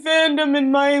ruining fandom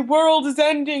and my world is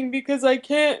ending because I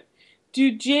can't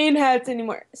do Jane hats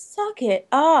anymore. Suck it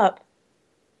up.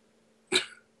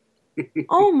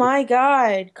 Oh my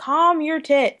God. Calm your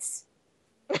tits.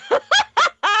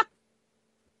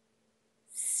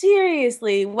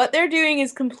 Seriously, what they're doing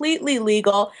is completely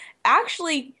legal.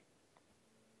 Actually,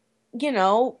 you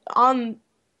know,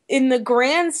 in the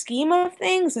grand scheme of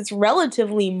things, it's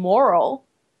relatively moral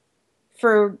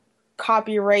for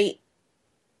copyright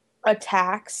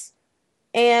attacks.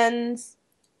 And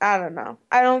I don't know.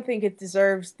 I don't think it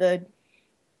deserves the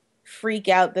freak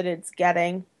out that it's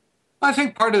getting. I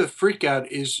think part of the freak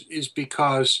out is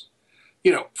because,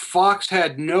 you know, Fox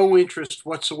had no interest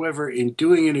whatsoever in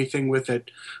doing anything with it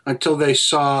until they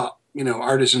saw, you know,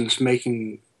 artisans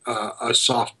making a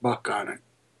soft buck on it.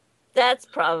 That's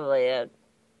probably it.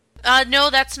 No,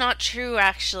 that's not true,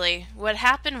 actually. What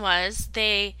happened was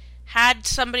they had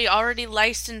somebody already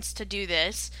licensed to do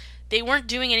this. They weren't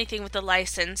doing anything with the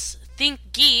license.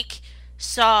 ThinkGeek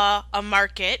saw a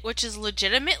market, which is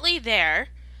legitimately there.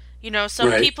 You know,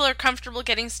 some people are comfortable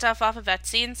getting stuff off of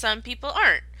Etsy and some people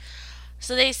aren't.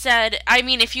 So they said, I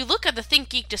mean, if you look at the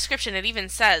ThinkGeek description, it even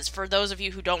says, for those of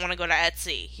you who don't want to go to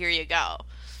Etsy, here you go.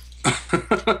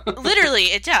 Literally,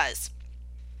 it does.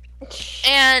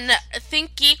 And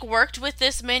ThinkGeek worked with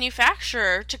this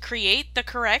manufacturer to create the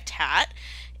correct hat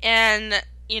and,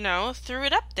 you know, threw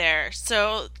it up there.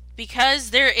 So,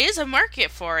 because there is a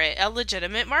market for it, a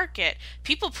legitimate market.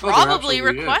 People probably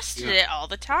requested it all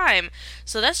the time.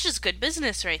 So that's just good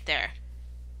business right there.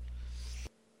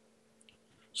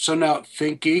 So now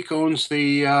ThinkGeek owns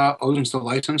the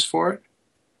license for it?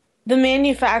 The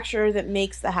manufacturer that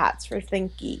makes the hats for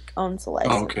ThinkGeek owns the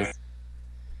license. Oh, okay.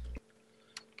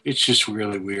 It's just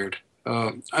really weird.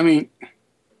 I mean,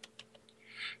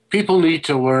 people need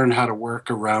to learn how to work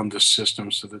around the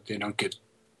system so that they don't get...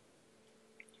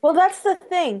 Well, that's the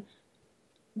thing.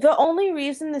 The only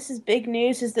reason this is big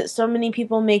news is that so many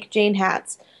people make Jane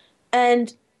hats.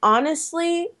 And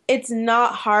honestly, it's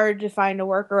not hard to find a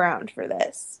workaround for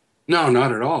this. No,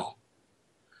 not at all.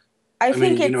 I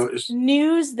think it's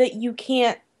news that you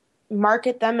can't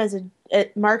market them as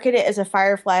market it as a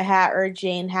Firefly hat or a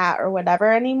Jane hat or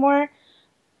whatever anymore.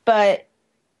 But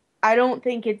I don't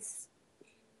think it's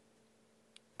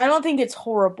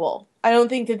horrible. I don't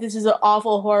think that this is an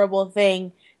awful, horrible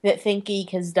thing that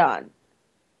ThinkGeek has done.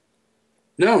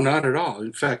 No, not at all.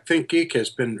 In fact, ThinkGeek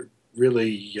has been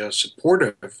really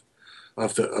supportive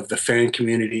of the fan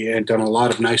community and done a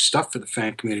lot of nice stuff for the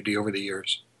fan community over the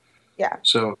years. Yeah.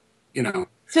 So, you know.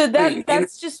 So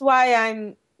that's just why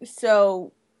I'm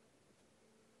so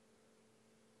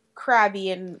crabby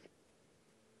and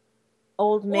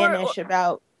old manish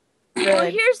about. Or the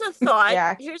here's a thought.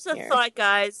 Jack Here's a here. thought,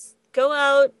 guys. Go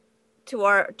out to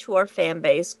our fan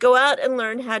base. Go out and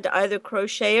learn how to either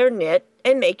crochet or knit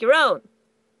and make your own.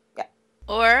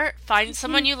 Or find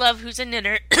someone you love who's a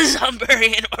knitter,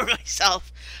 Zombarian or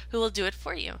myself, who will do it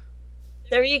for you.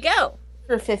 There you go.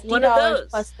 For One of $50 those.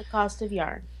 plus the cost of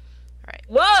yarn. Right.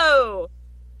 Whoa!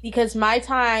 Because my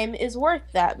time is worth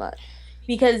that much.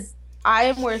 Because I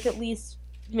am worth at least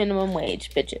minimum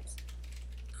wage, bitches.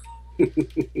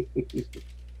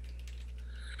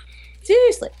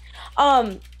 Seriously.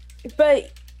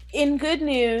 But in good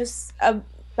news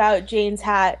about Jane's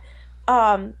hat,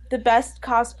 the best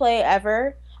cosplay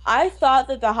ever. I thought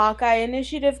that the Hawkeye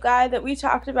Initiative guy that we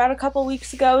talked about a couple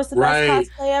weeks ago was the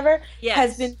best cosplay ever. Yes.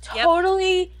 Has been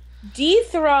totally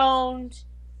dethroned,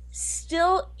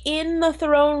 still in the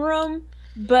throne room,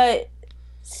 but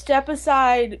step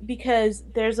aside because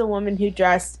there's a woman who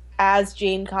dressed as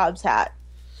Jane Cobb's hat.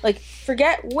 Like,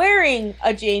 forget wearing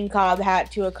a Jane Cobb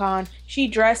hat to a con. She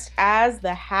dressed as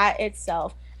the hat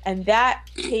itself. And that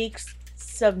takes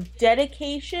some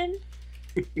dedication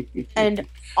and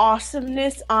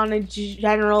awesomeness on a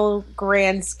general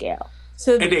grand scale.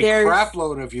 So And a there's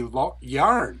crapload of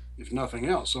yarn, if nothing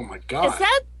else. Oh my God.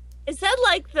 Is that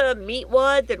like the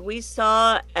meatwad that we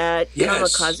saw at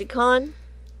Yes. Kamikaze Con?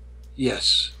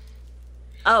 Yes.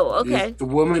 Oh, okay. The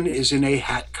woman is in a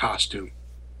hat costume.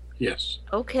 Yes.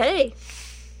 Okay.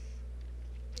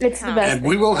 It's the best. And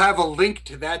we will have a link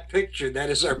to that picture.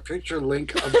 That is our picture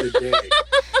link of the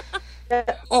day.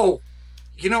 Oh,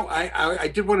 you know, I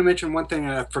did want to mention one thing,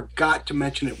 and I forgot to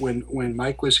mention it when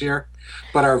Mike was here.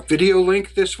 But our video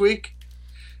link this week,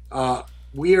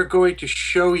 we are going to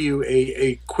show you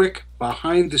a quick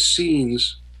behind the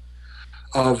scenes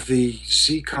of the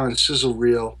ZCon sizzle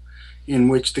reel in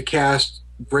which the cast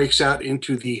breaks out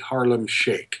into the Harlem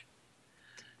Shake.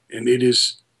 And it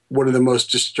is one of the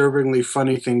most disturbingly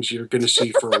funny things you're going to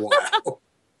see for a while.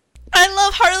 I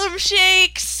love Harlem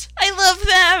Shakes. I love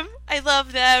them. I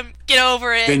love them. Get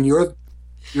over it. Then you're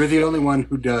the only one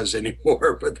who does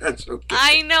anymore, but that's okay.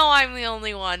 I know I'm the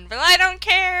only one, but I don't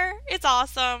care. It's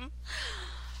awesome.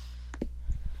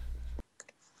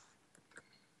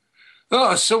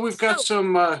 Oh, so we've got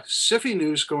some Siffy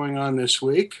news going on this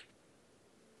week.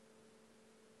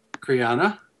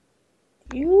 Kriana?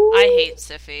 I hate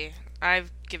Siffy.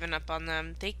 I've given up on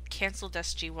them. They canceled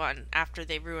SG1 after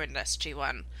they ruined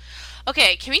SG1.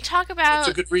 Okay, can we talk about... That's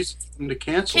a good reason for them to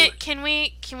cancel it. Can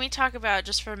we talk about,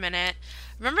 just for a minute,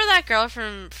 remember that girl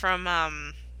from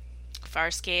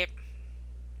Farscape?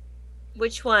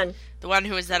 Which one? The one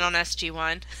who was then on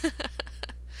SG1?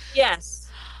 Yes.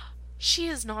 She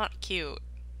is not cute.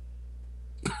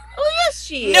 Oh, yes,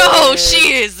 she is. No,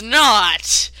 she is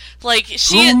not. Like,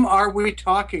 Whom are we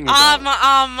talking about?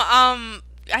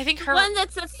 I think her... one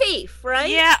that's a thief, right?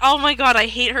 Yeah, oh my god, I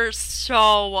hate her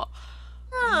so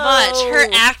much. Her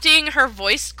acting, her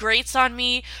voice grates on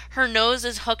me. Her nose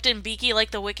is hooked and beaky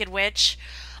like the Wicked Witch.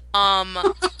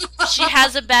 She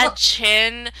has a bad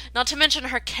chin. Not to mention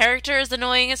her character is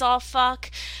annoying as all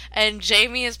fuck. And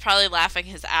Jamie is probably laughing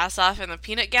his ass off in the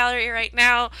peanut gallery right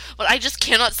now. But I just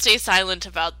cannot stay silent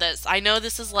about this. I know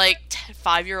this is like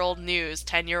 5-year-old news,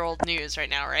 10-year-old news right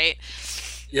now, right?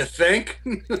 You think?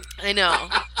 I know.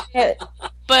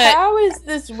 But how is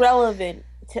this relevant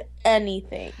to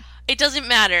anything? It doesn't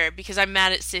matter because I'm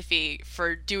mad at Siffy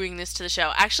for doing this to the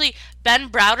show. Actually, Ben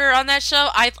Browder on that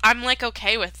show, I'm like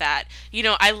okay with that. You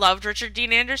know, I loved Richard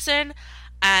Dean Anderson,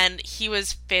 and he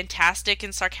was fantastic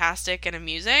and sarcastic and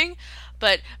amusing.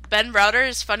 But Ben Browder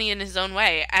is funny in his own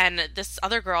way, and this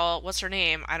other girl, what's her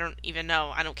name? I don't even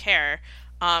know. I don't care.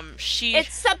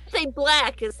 It's something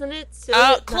black, isn't it?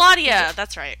 Claudia.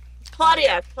 That's right.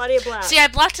 Claudia Black. See, I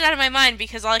blocked it out of my mind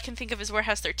because all I can think of is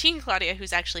Warehouse 13 Claudia,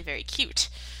 who's actually very cute.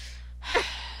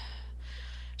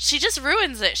 She just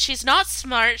ruins it. She's not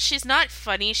smart. She's not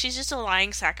funny. She's just a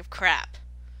lying sack of crap.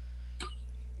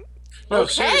 No,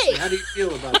 seriously, how do you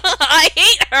feel about it? I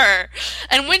hate her.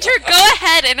 And Winter, go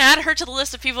ahead and add her to the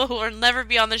list of people who will never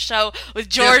be on the show with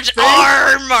George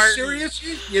R. Martin.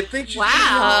 Seriously? You think she's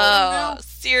Wow.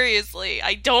 Seriously,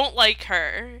 I don't like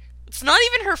her. It's not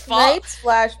even her fault. Tonight's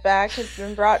flashback has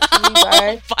been brought to you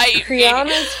by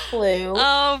Kriana's flu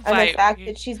and the fact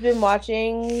that she's been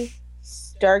watching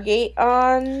Stargate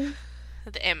on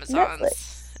the Amazons.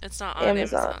 Netflix. It's not on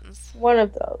Amazons. One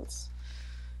of those.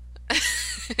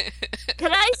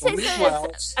 Can I say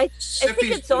something? I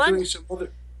think it's on.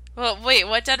 Well, wait,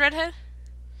 what, Dead Redhead?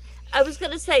 I was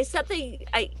going to say something.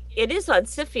 It is on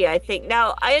Siffy, I think.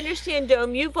 Now, I understand,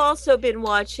 Dome, you've also been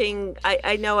watching.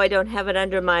 I know I don't have it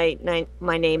under my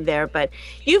name there, but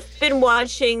you've been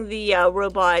watching the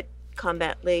robot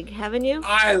Combat League, haven't you?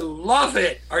 I love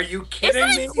it. Are you kidding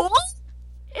Isn't me? it cool?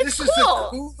 It's This cool. is the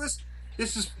coolest.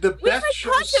 This is the best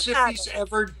show Sippy's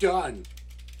ever done.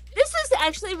 This is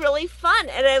actually really fun,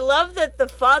 and I love that the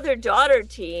father-daughter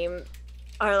team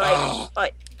are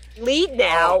like lead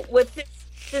now with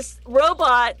this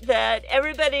robot that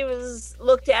everybody was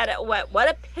looked at what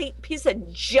a piece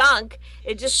of junk.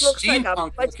 It just looks like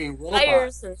a bunch of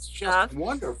tires and stuff. Just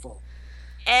wonderful.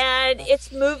 And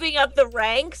it's moving up the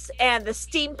ranks, and the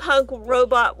steampunk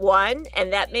robot won,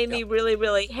 and that made me really,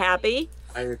 really happy.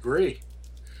 I agree.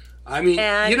 I mean,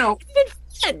 And you know, it's been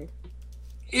fun.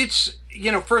 it's,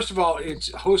 you know, first of all, it's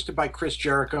hosted by Chris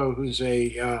Jericho, who's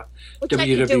a What's that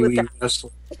to do with WWE that? wrestler.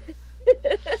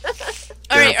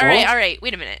 All right.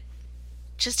 Wait a minute.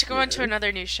 Just to go on to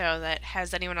another new show that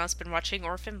has anyone else been watching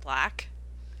Orphan Black?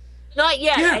 Not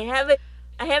yet. Yeah.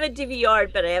 I haven't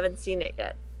DVR'd, but I haven't seen it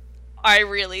yet. I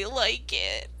really like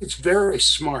it. It's very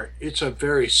smart. It's a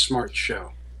very smart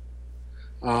show.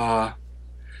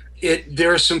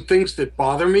 There are some things that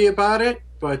bother me about it,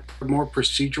 but more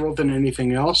procedural than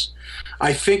anything else.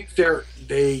 I think they're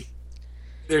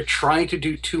trying to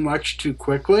do too much too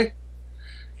quickly,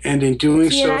 and in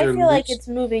doing so, I they're feel like it's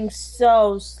moving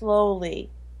so slowly.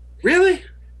 Really?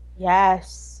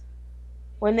 Yes.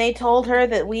 When they told her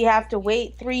that we have to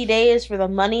wait 3 days for the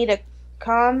money to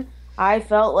come, I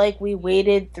felt like we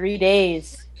waited 3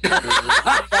 days for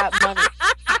that money.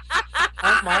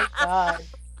 Oh my god.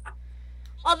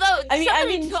 Although I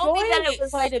told me that it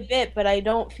was quite a bit, but I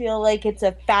don't feel like it's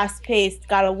a fast-paced,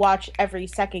 gotta watch every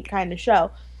second kind of show.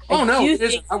 Oh, no, do it isn't.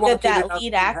 think I walked in that the house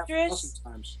lead half a actress, dozen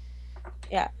times.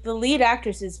 yeah, the lead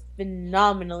actress is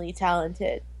phenomenally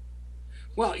talented.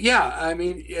 Well, yeah. I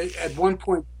mean, at one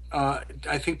point, I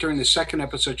think during the second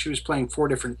episode, she was playing 4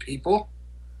 different people.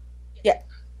 Yeah.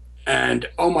 And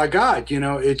oh my God, you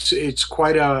know, it's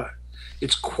quite a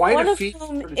One a of feat.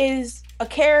 whom is a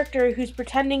character who's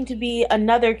pretending to be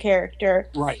another character,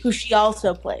 Right. who she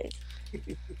also plays.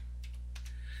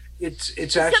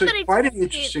 It's actually quite an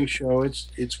interesting show.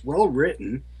 It's well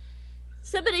written.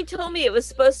 Somebody told me it was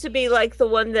supposed to be like the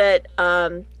one that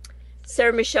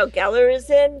Sarah Michelle Gellar is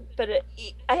in, but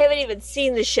I haven't even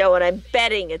seen the show, and I'm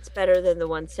betting it's better than the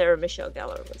one Sarah Michelle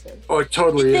Gellar was in. Oh, it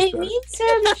totally Did is. they better. mean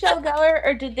Sarah Michelle Gellar,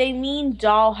 or did they mean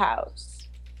Dollhouse?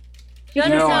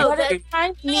 No, What it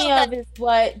reminds me of is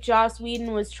what Joss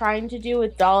Whedon was trying to do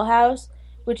with Dollhouse,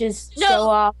 which is show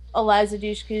off Eliza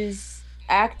Dushku's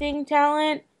acting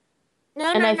talent.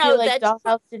 And I feel like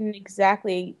Dollhouse didn't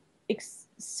exactly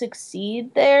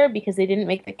succeed there because they didn't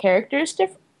make the characters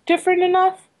different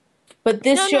enough. But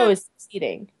this show is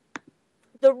succeeding.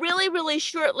 The really, really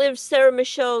short-lived Sarah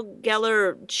Michelle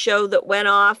Gellar show that went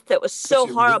off that was so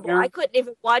horrible. I couldn't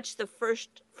even watch the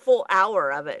first full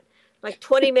hour of it. Like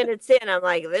 20 minutes in, I'm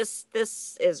like, this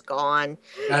is gone.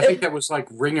 I think that was like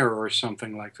Ringer or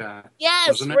something like that. Yes,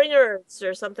 wasn't it? Ringers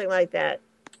or something like that.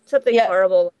 Something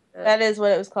horrible. Like That is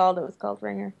what it was called. It was called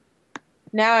Ringer.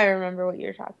 Now I remember what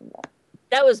you're talking about.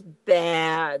 That was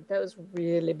bad. That was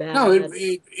really bad. No,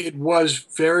 it was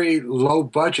very low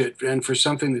budget, and for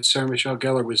something that Sarah Michelle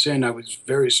Gellar was in, I was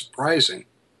very surprising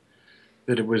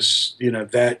that it was, you know,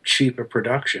 that cheap a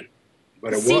production.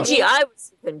 But it was. CGI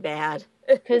was even bad.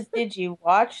 Because did you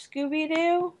watch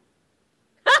Scooby-Doo?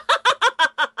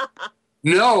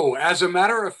 No, as a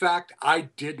matter of fact, I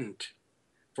didn't,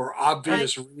 for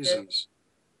obvious reasons.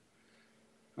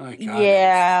 Oh, God.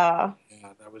 Yeah.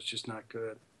 Yeah, that was just not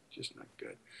good. Just not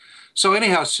good. So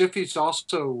anyhow, Siffy's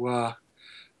also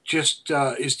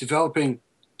is developing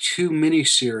 2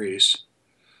 miniseries.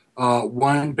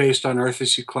 One based on Arthur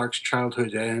C. Clarke's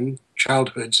Childhood's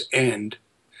End,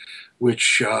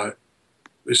 which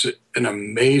is an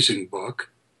amazing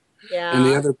book. Yeah. And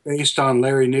the other based on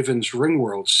Larry Niven's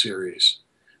Ringworld series,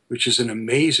 which is an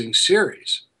amazing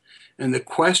series. And the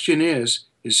question is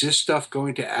this stuff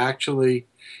going to actually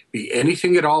be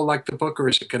anything at all like the book, or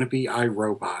is it going to be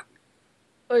iRobot?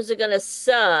 Or is it going to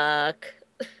suck?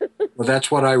 Well, that's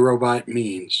what iRobot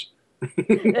means.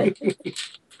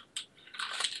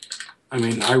 I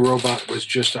mean, iRobot was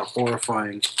just a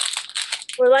horrifying...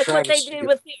 Or like what they travesty. did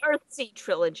with the Earthsea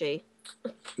trilogy.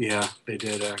 Yeah, they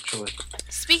did, actually.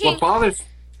 Speaking Well,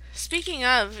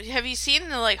 of, have you seen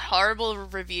the horrible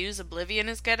reviews Oblivion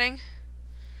is getting?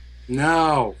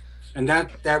 No. And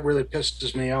that really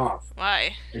pisses me off.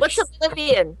 Why? What's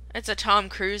Oblivion? It's a Tom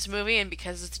Cruise movie, and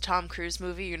because it's a Tom Cruise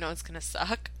movie, you know it's gonna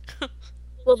suck.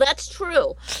 Well, that's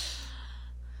true.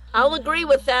 I'll agree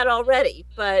with that already,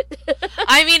 but...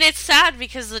 I mean, it's sad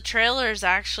because the trailers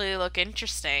actually look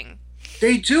interesting.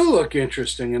 They do look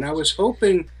interesting, and I was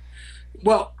hoping...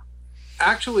 Well,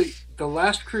 actually, the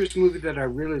last Cruise movie that I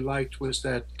really liked was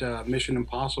that Mission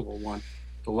Impossible one,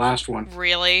 the last one.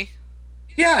 Really?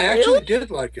 Yeah, I actually did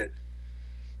like it.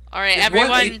 All right,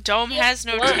 everyone, Dome has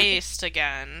no taste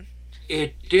again.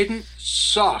 It didn't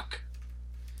suck.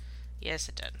 Yes,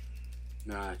 it did.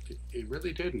 No, it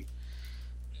really didn't.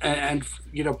 And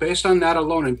you know, based on that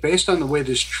alone, and based on the way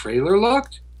this trailer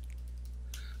looked,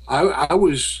 I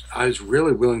was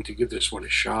really willing to give this one a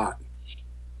shot.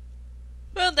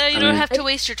 Well, now you don't have to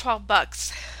waste your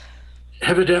 $12.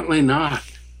 Evidently not.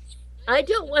 I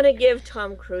don't want to give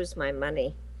Tom Cruise my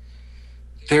money.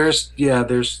 There's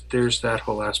that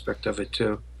whole aspect of it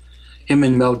too. Him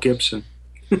and Mel Gibson.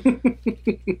 And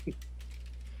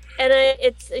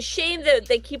it's a shame that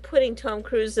they keep putting Tom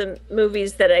Cruise in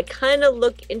movies that I kind of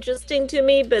look interesting to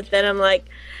me, but then I'm like,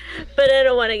 but I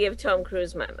don't want to give Tom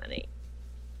Cruise my money.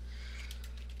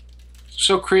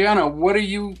 So, Kriana, what are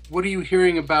you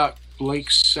hearing about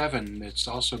Blake 7 that's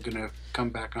also going to come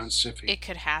back on Syfy? It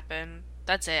could happen.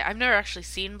 That's it. I've never actually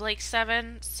seen Blake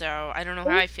 7, so I don't know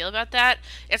how I feel about that.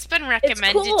 It's been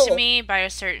recommended to me by a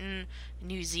certain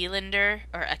New Zealander,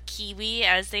 or a Kiwi,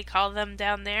 as they call them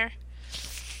down there.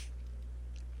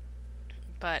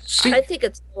 But I think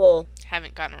it's cool.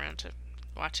 Haven't gotten around to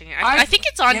watching it. I think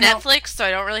it's on Netflix, so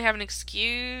I don't really have an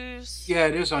excuse. Yeah,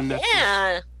 it is on Netflix.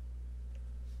 Yeah.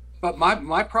 But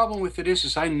my problem with it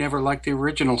is I never liked the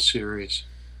original series,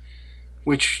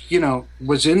 which, you know,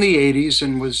 was in the 80s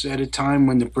and was at a time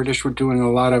when the British were doing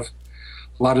a lot of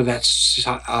that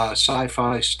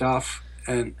sci-fi stuff,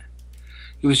 and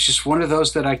it was just one of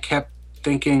those that I kept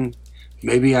thinking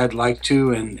maybe I'd like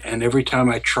to, and every time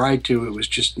I tried to, it was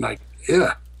just like,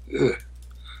 ugh.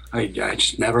 I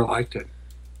just never liked it.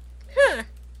 Huh.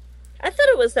 I thought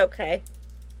it was okay.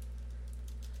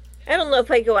 I don't know if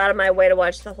I go out of my way to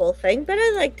watch the whole thing, but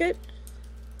I liked it.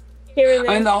 Here and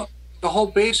there. And the whole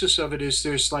basis of it is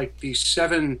there's like these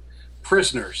 7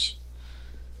 prisoners.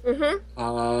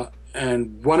 Mm-hmm.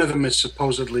 And one of them is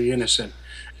supposedly innocent.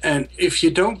 And if you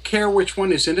don't care which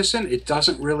one is innocent, it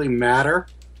doesn't really matter.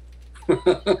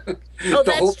 Oh,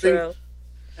 that's true.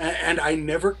 And I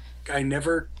never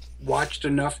watched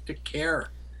enough to care.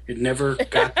 It never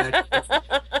got that.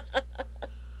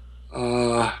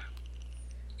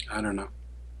 I don't know.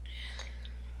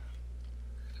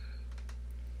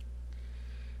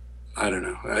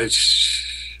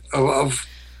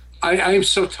 I am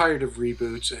so tired of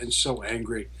reboots and so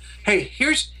angry. Hey,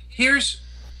 here's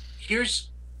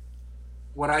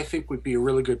what I think would be a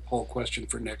really good poll question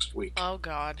for next week. Oh,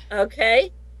 God.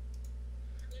 Okay.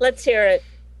 Let's hear it.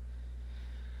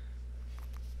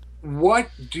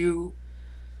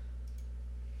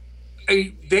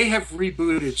 They have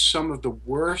rebooted some of the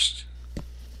worst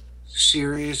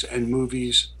series and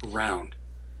movies around.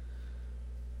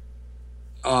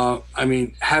 I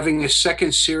mean, having a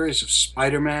second series of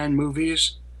Spider-Man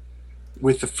movies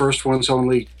with the first one's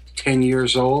only 10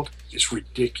 years old is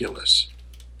ridiculous.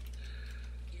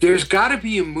 There's got to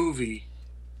be a movie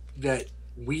that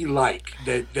we like,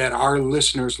 that our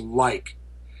listeners like,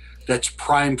 that's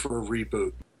primed for a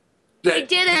reboot. We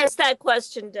did ask that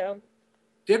question, Dome.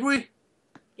 Did we?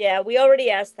 Yeah, we already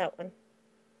asked that one.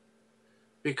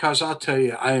 Because I'll tell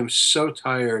you, I am so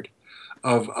tired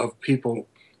of people,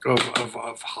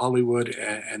 of Hollywood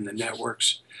and the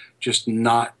networks just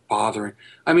not bothering.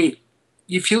 I mean,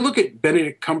 if you look at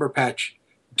Benedict Cumberbatch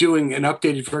doing an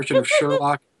updated version of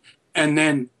Sherlock, and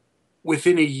then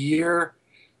within a year,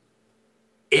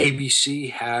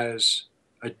 ABC has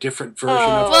a different version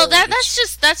of it. Well, that's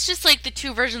just like the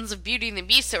 2 versions of Beauty and the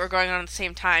Beast that were going on at the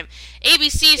same time.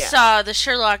 ABC saw the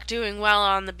Sherlock doing well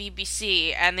on the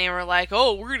BBC, and they were like,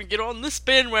 "Oh, we're gonna get on this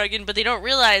bandwagon," but they don't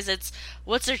realize it's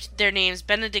what's their names,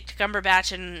 Benedict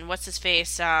Cumberbatch and what's his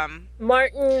face, Martin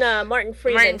Freeman.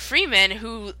 Martin Freeman,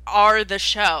 who are the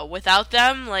show. Without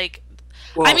them, like,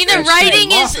 well, I mean, the writing.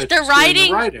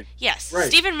 Yes, right.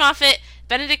 Stephen Moffat,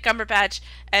 Benedict Cumberbatch,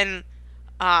 and.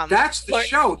 That's the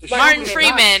show. The Martin show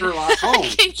Freeman. Sherlock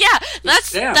Holmes. Yeah,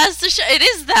 that's the show. It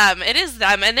is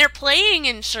them, and they're playing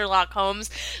in Sherlock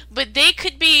Holmes, but they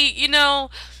could be, you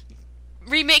know,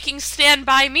 remaking Stand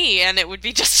By Me, and it would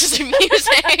be just as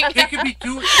amusing. They could be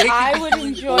doing. I would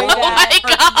enjoy that.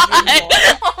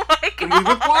 Oh my god! And we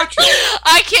would watch it.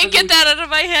 I can't get that out of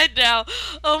my head now.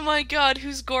 Oh my god,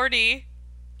 who's Gordy?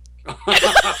 I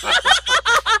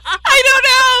don't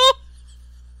know.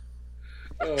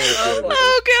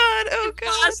 Oh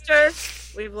god!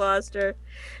 We've lost her.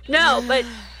 No, but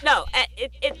no.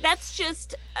 That's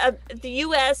just the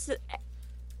U.S.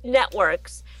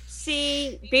 networks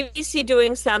see BBC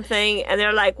doing something, and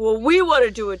they're like, "Well, we want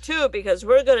to do it too because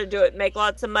we're going to do it, and make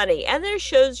lots of money." And their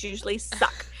shows usually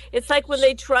suck. It's like when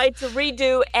they tried to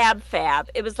redo Ab Fab.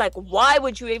 It was like, why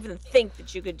would you even think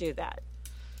that you could do that?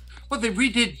 Well, they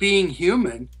redid Being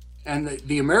Human, and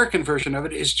the American version of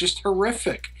it is just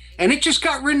horrific. And it just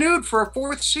got renewed for a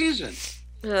 4th season.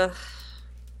 Ugh.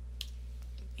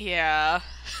 Yeah.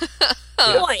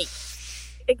 Point.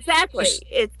 Exactly.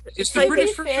 It's the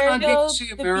British version on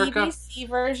BBC America. The BBC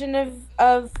version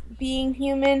of Being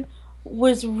Human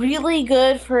was really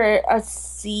good for a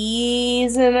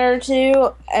season or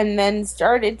two, and then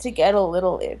started to get a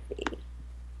little iffy.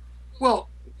 Well,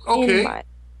 okay.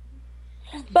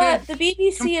 But the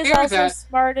BBC is also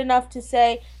smart enough to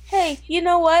say, hey, you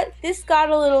know what? This got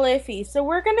a little iffy, so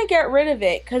we're going to get rid of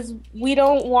it because we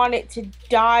don't want it to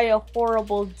die a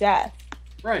horrible death.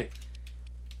 Right.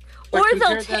 Or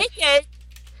they'll take it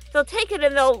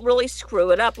and they'll really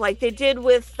screw it up like they did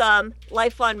with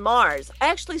Life on Mars. I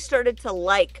actually started to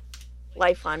like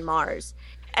Life on Mars.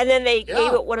 And then they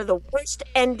gave it one of the worst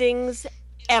endings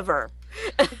ever.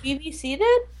 The BBC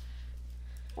did?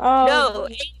 Oh, no,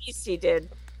 ABC did.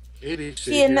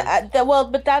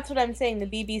 But that's what I'm saying. The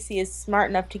BBC is smart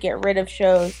enough to get rid of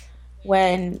shows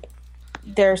when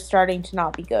they're starting to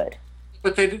not be good.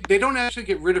 But they don't actually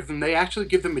get rid of them. They actually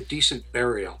give them a decent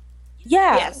burial.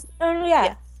 Yeah. Yes.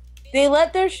 Yeah. They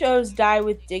let their shows die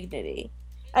with dignity.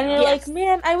 And you're like,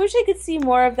 man, I wish I could see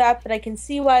more of that, but I can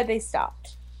see why they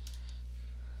stopped.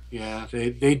 Yeah,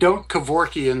 they don't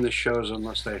Kevorkian in the shows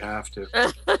unless they have to.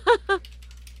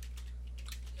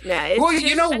 Well,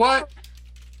 you know what?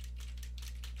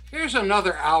 Here's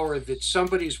another hour that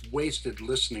somebody's wasted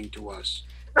listening to us.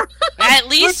 At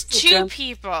least 2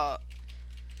 people.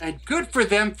 And good for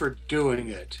them for doing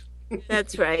it.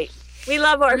 That's right. We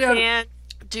love our fans.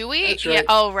 Do we? That's right. Yeah.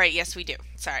 Oh, right. Yes, we do.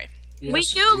 Sorry. Yes, we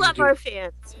do love our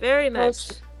fans very much.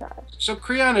 So,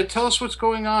 Kriana, tell us what's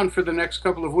going on for the next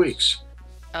couple of weeks.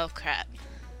 Oh, crap.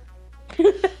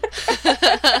 Well,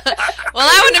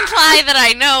 that would imply that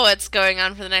I know what's going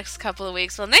on for the next couple of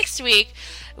weeks. Well, next week,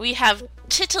 we have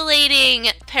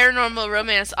titillating paranormal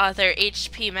romance author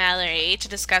H.P. Mallory to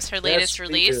discuss her latest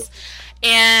release.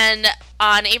 And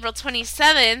on April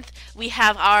 27th, we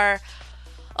have our...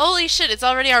 Holy shit, it's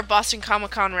already our Boston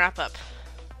Comic-Con wrap-up.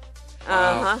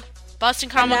 Uh-huh. And Boston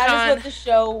Comic-Con. that is what the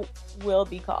show will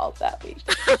be called that week.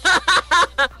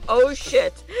 Oh,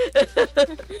 shit.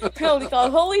 It'll be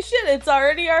called, holy shit, it's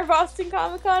already our Boston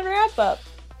Comic-Con wrap-up.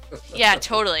 Yeah,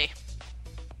 totally.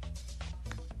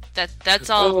 That's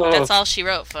all she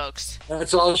wrote, folks.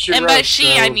 That's all she wrote. And by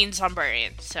she, I mean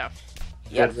Zombrarian, so.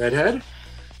 Yep. Redhead?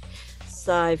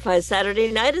 Sci-Fi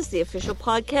Saturday Night is the official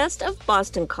podcast of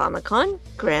Boston Comic-Con,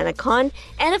 GranaCon,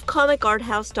 and of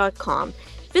ComicArthouse.com.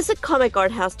 Visit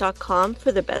ComicArthouse.com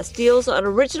for the best deals on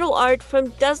original art from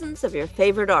dozens of your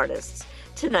favorite artists.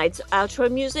 Tonight's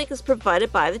outro music is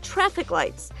provided by the Traffic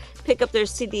Lights. Pick up their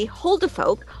CD Hold a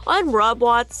Folk on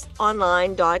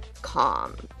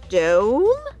RobWattsOnline.com. Dome?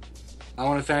 I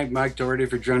want to thank Mike Doherty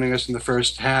for joining us in the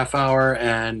first half hour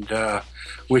and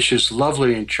wish his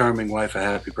lovely and charming wife a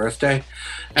happy birthday.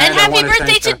 And happy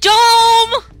birthday to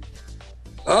Dome!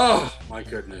 Oh, my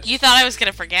goodness. You thought I was going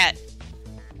to forget.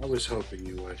 I was hoping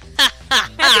you would.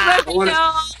 Happy birthday,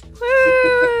 Dome!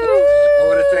 I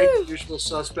want to thank the usual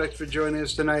suspects for joining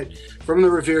us tonight. From the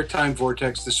revered Time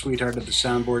Vortex, the sweetheart of the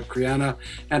soundboard, Kriana,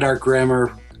 and our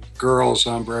grammar girl,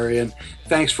 Zombrarian.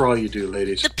 Thanks for all you do,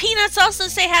 ladies. The Peanuts also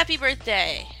say happy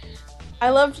birthday. I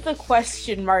loved the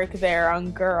question mark there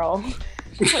on girl.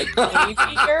 Like,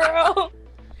 maybe girl?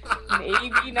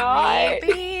 Maybe not.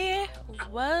 Maybe.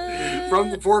 What?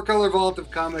 From the Four Color Vault of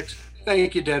Comics,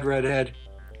 thank you, Dead Redhead.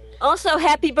 Also,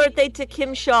 happy birthday to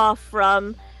Kim Shaw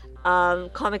from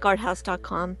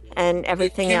ComicArthouse.com and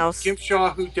everything else. Kim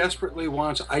Shaw, who desperately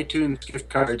wants iTunes gift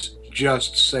cards,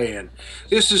 just saying.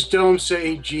 This is Dome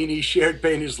saying, Genie, shared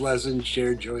pain is lessened,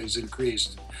 shared joy is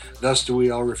increased. Thus do we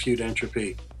all refute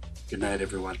entropy. Good night,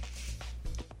 everyone.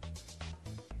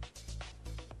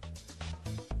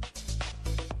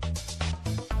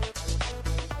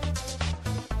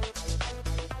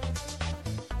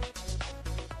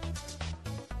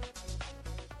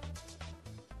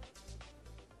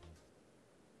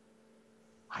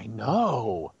 I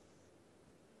know.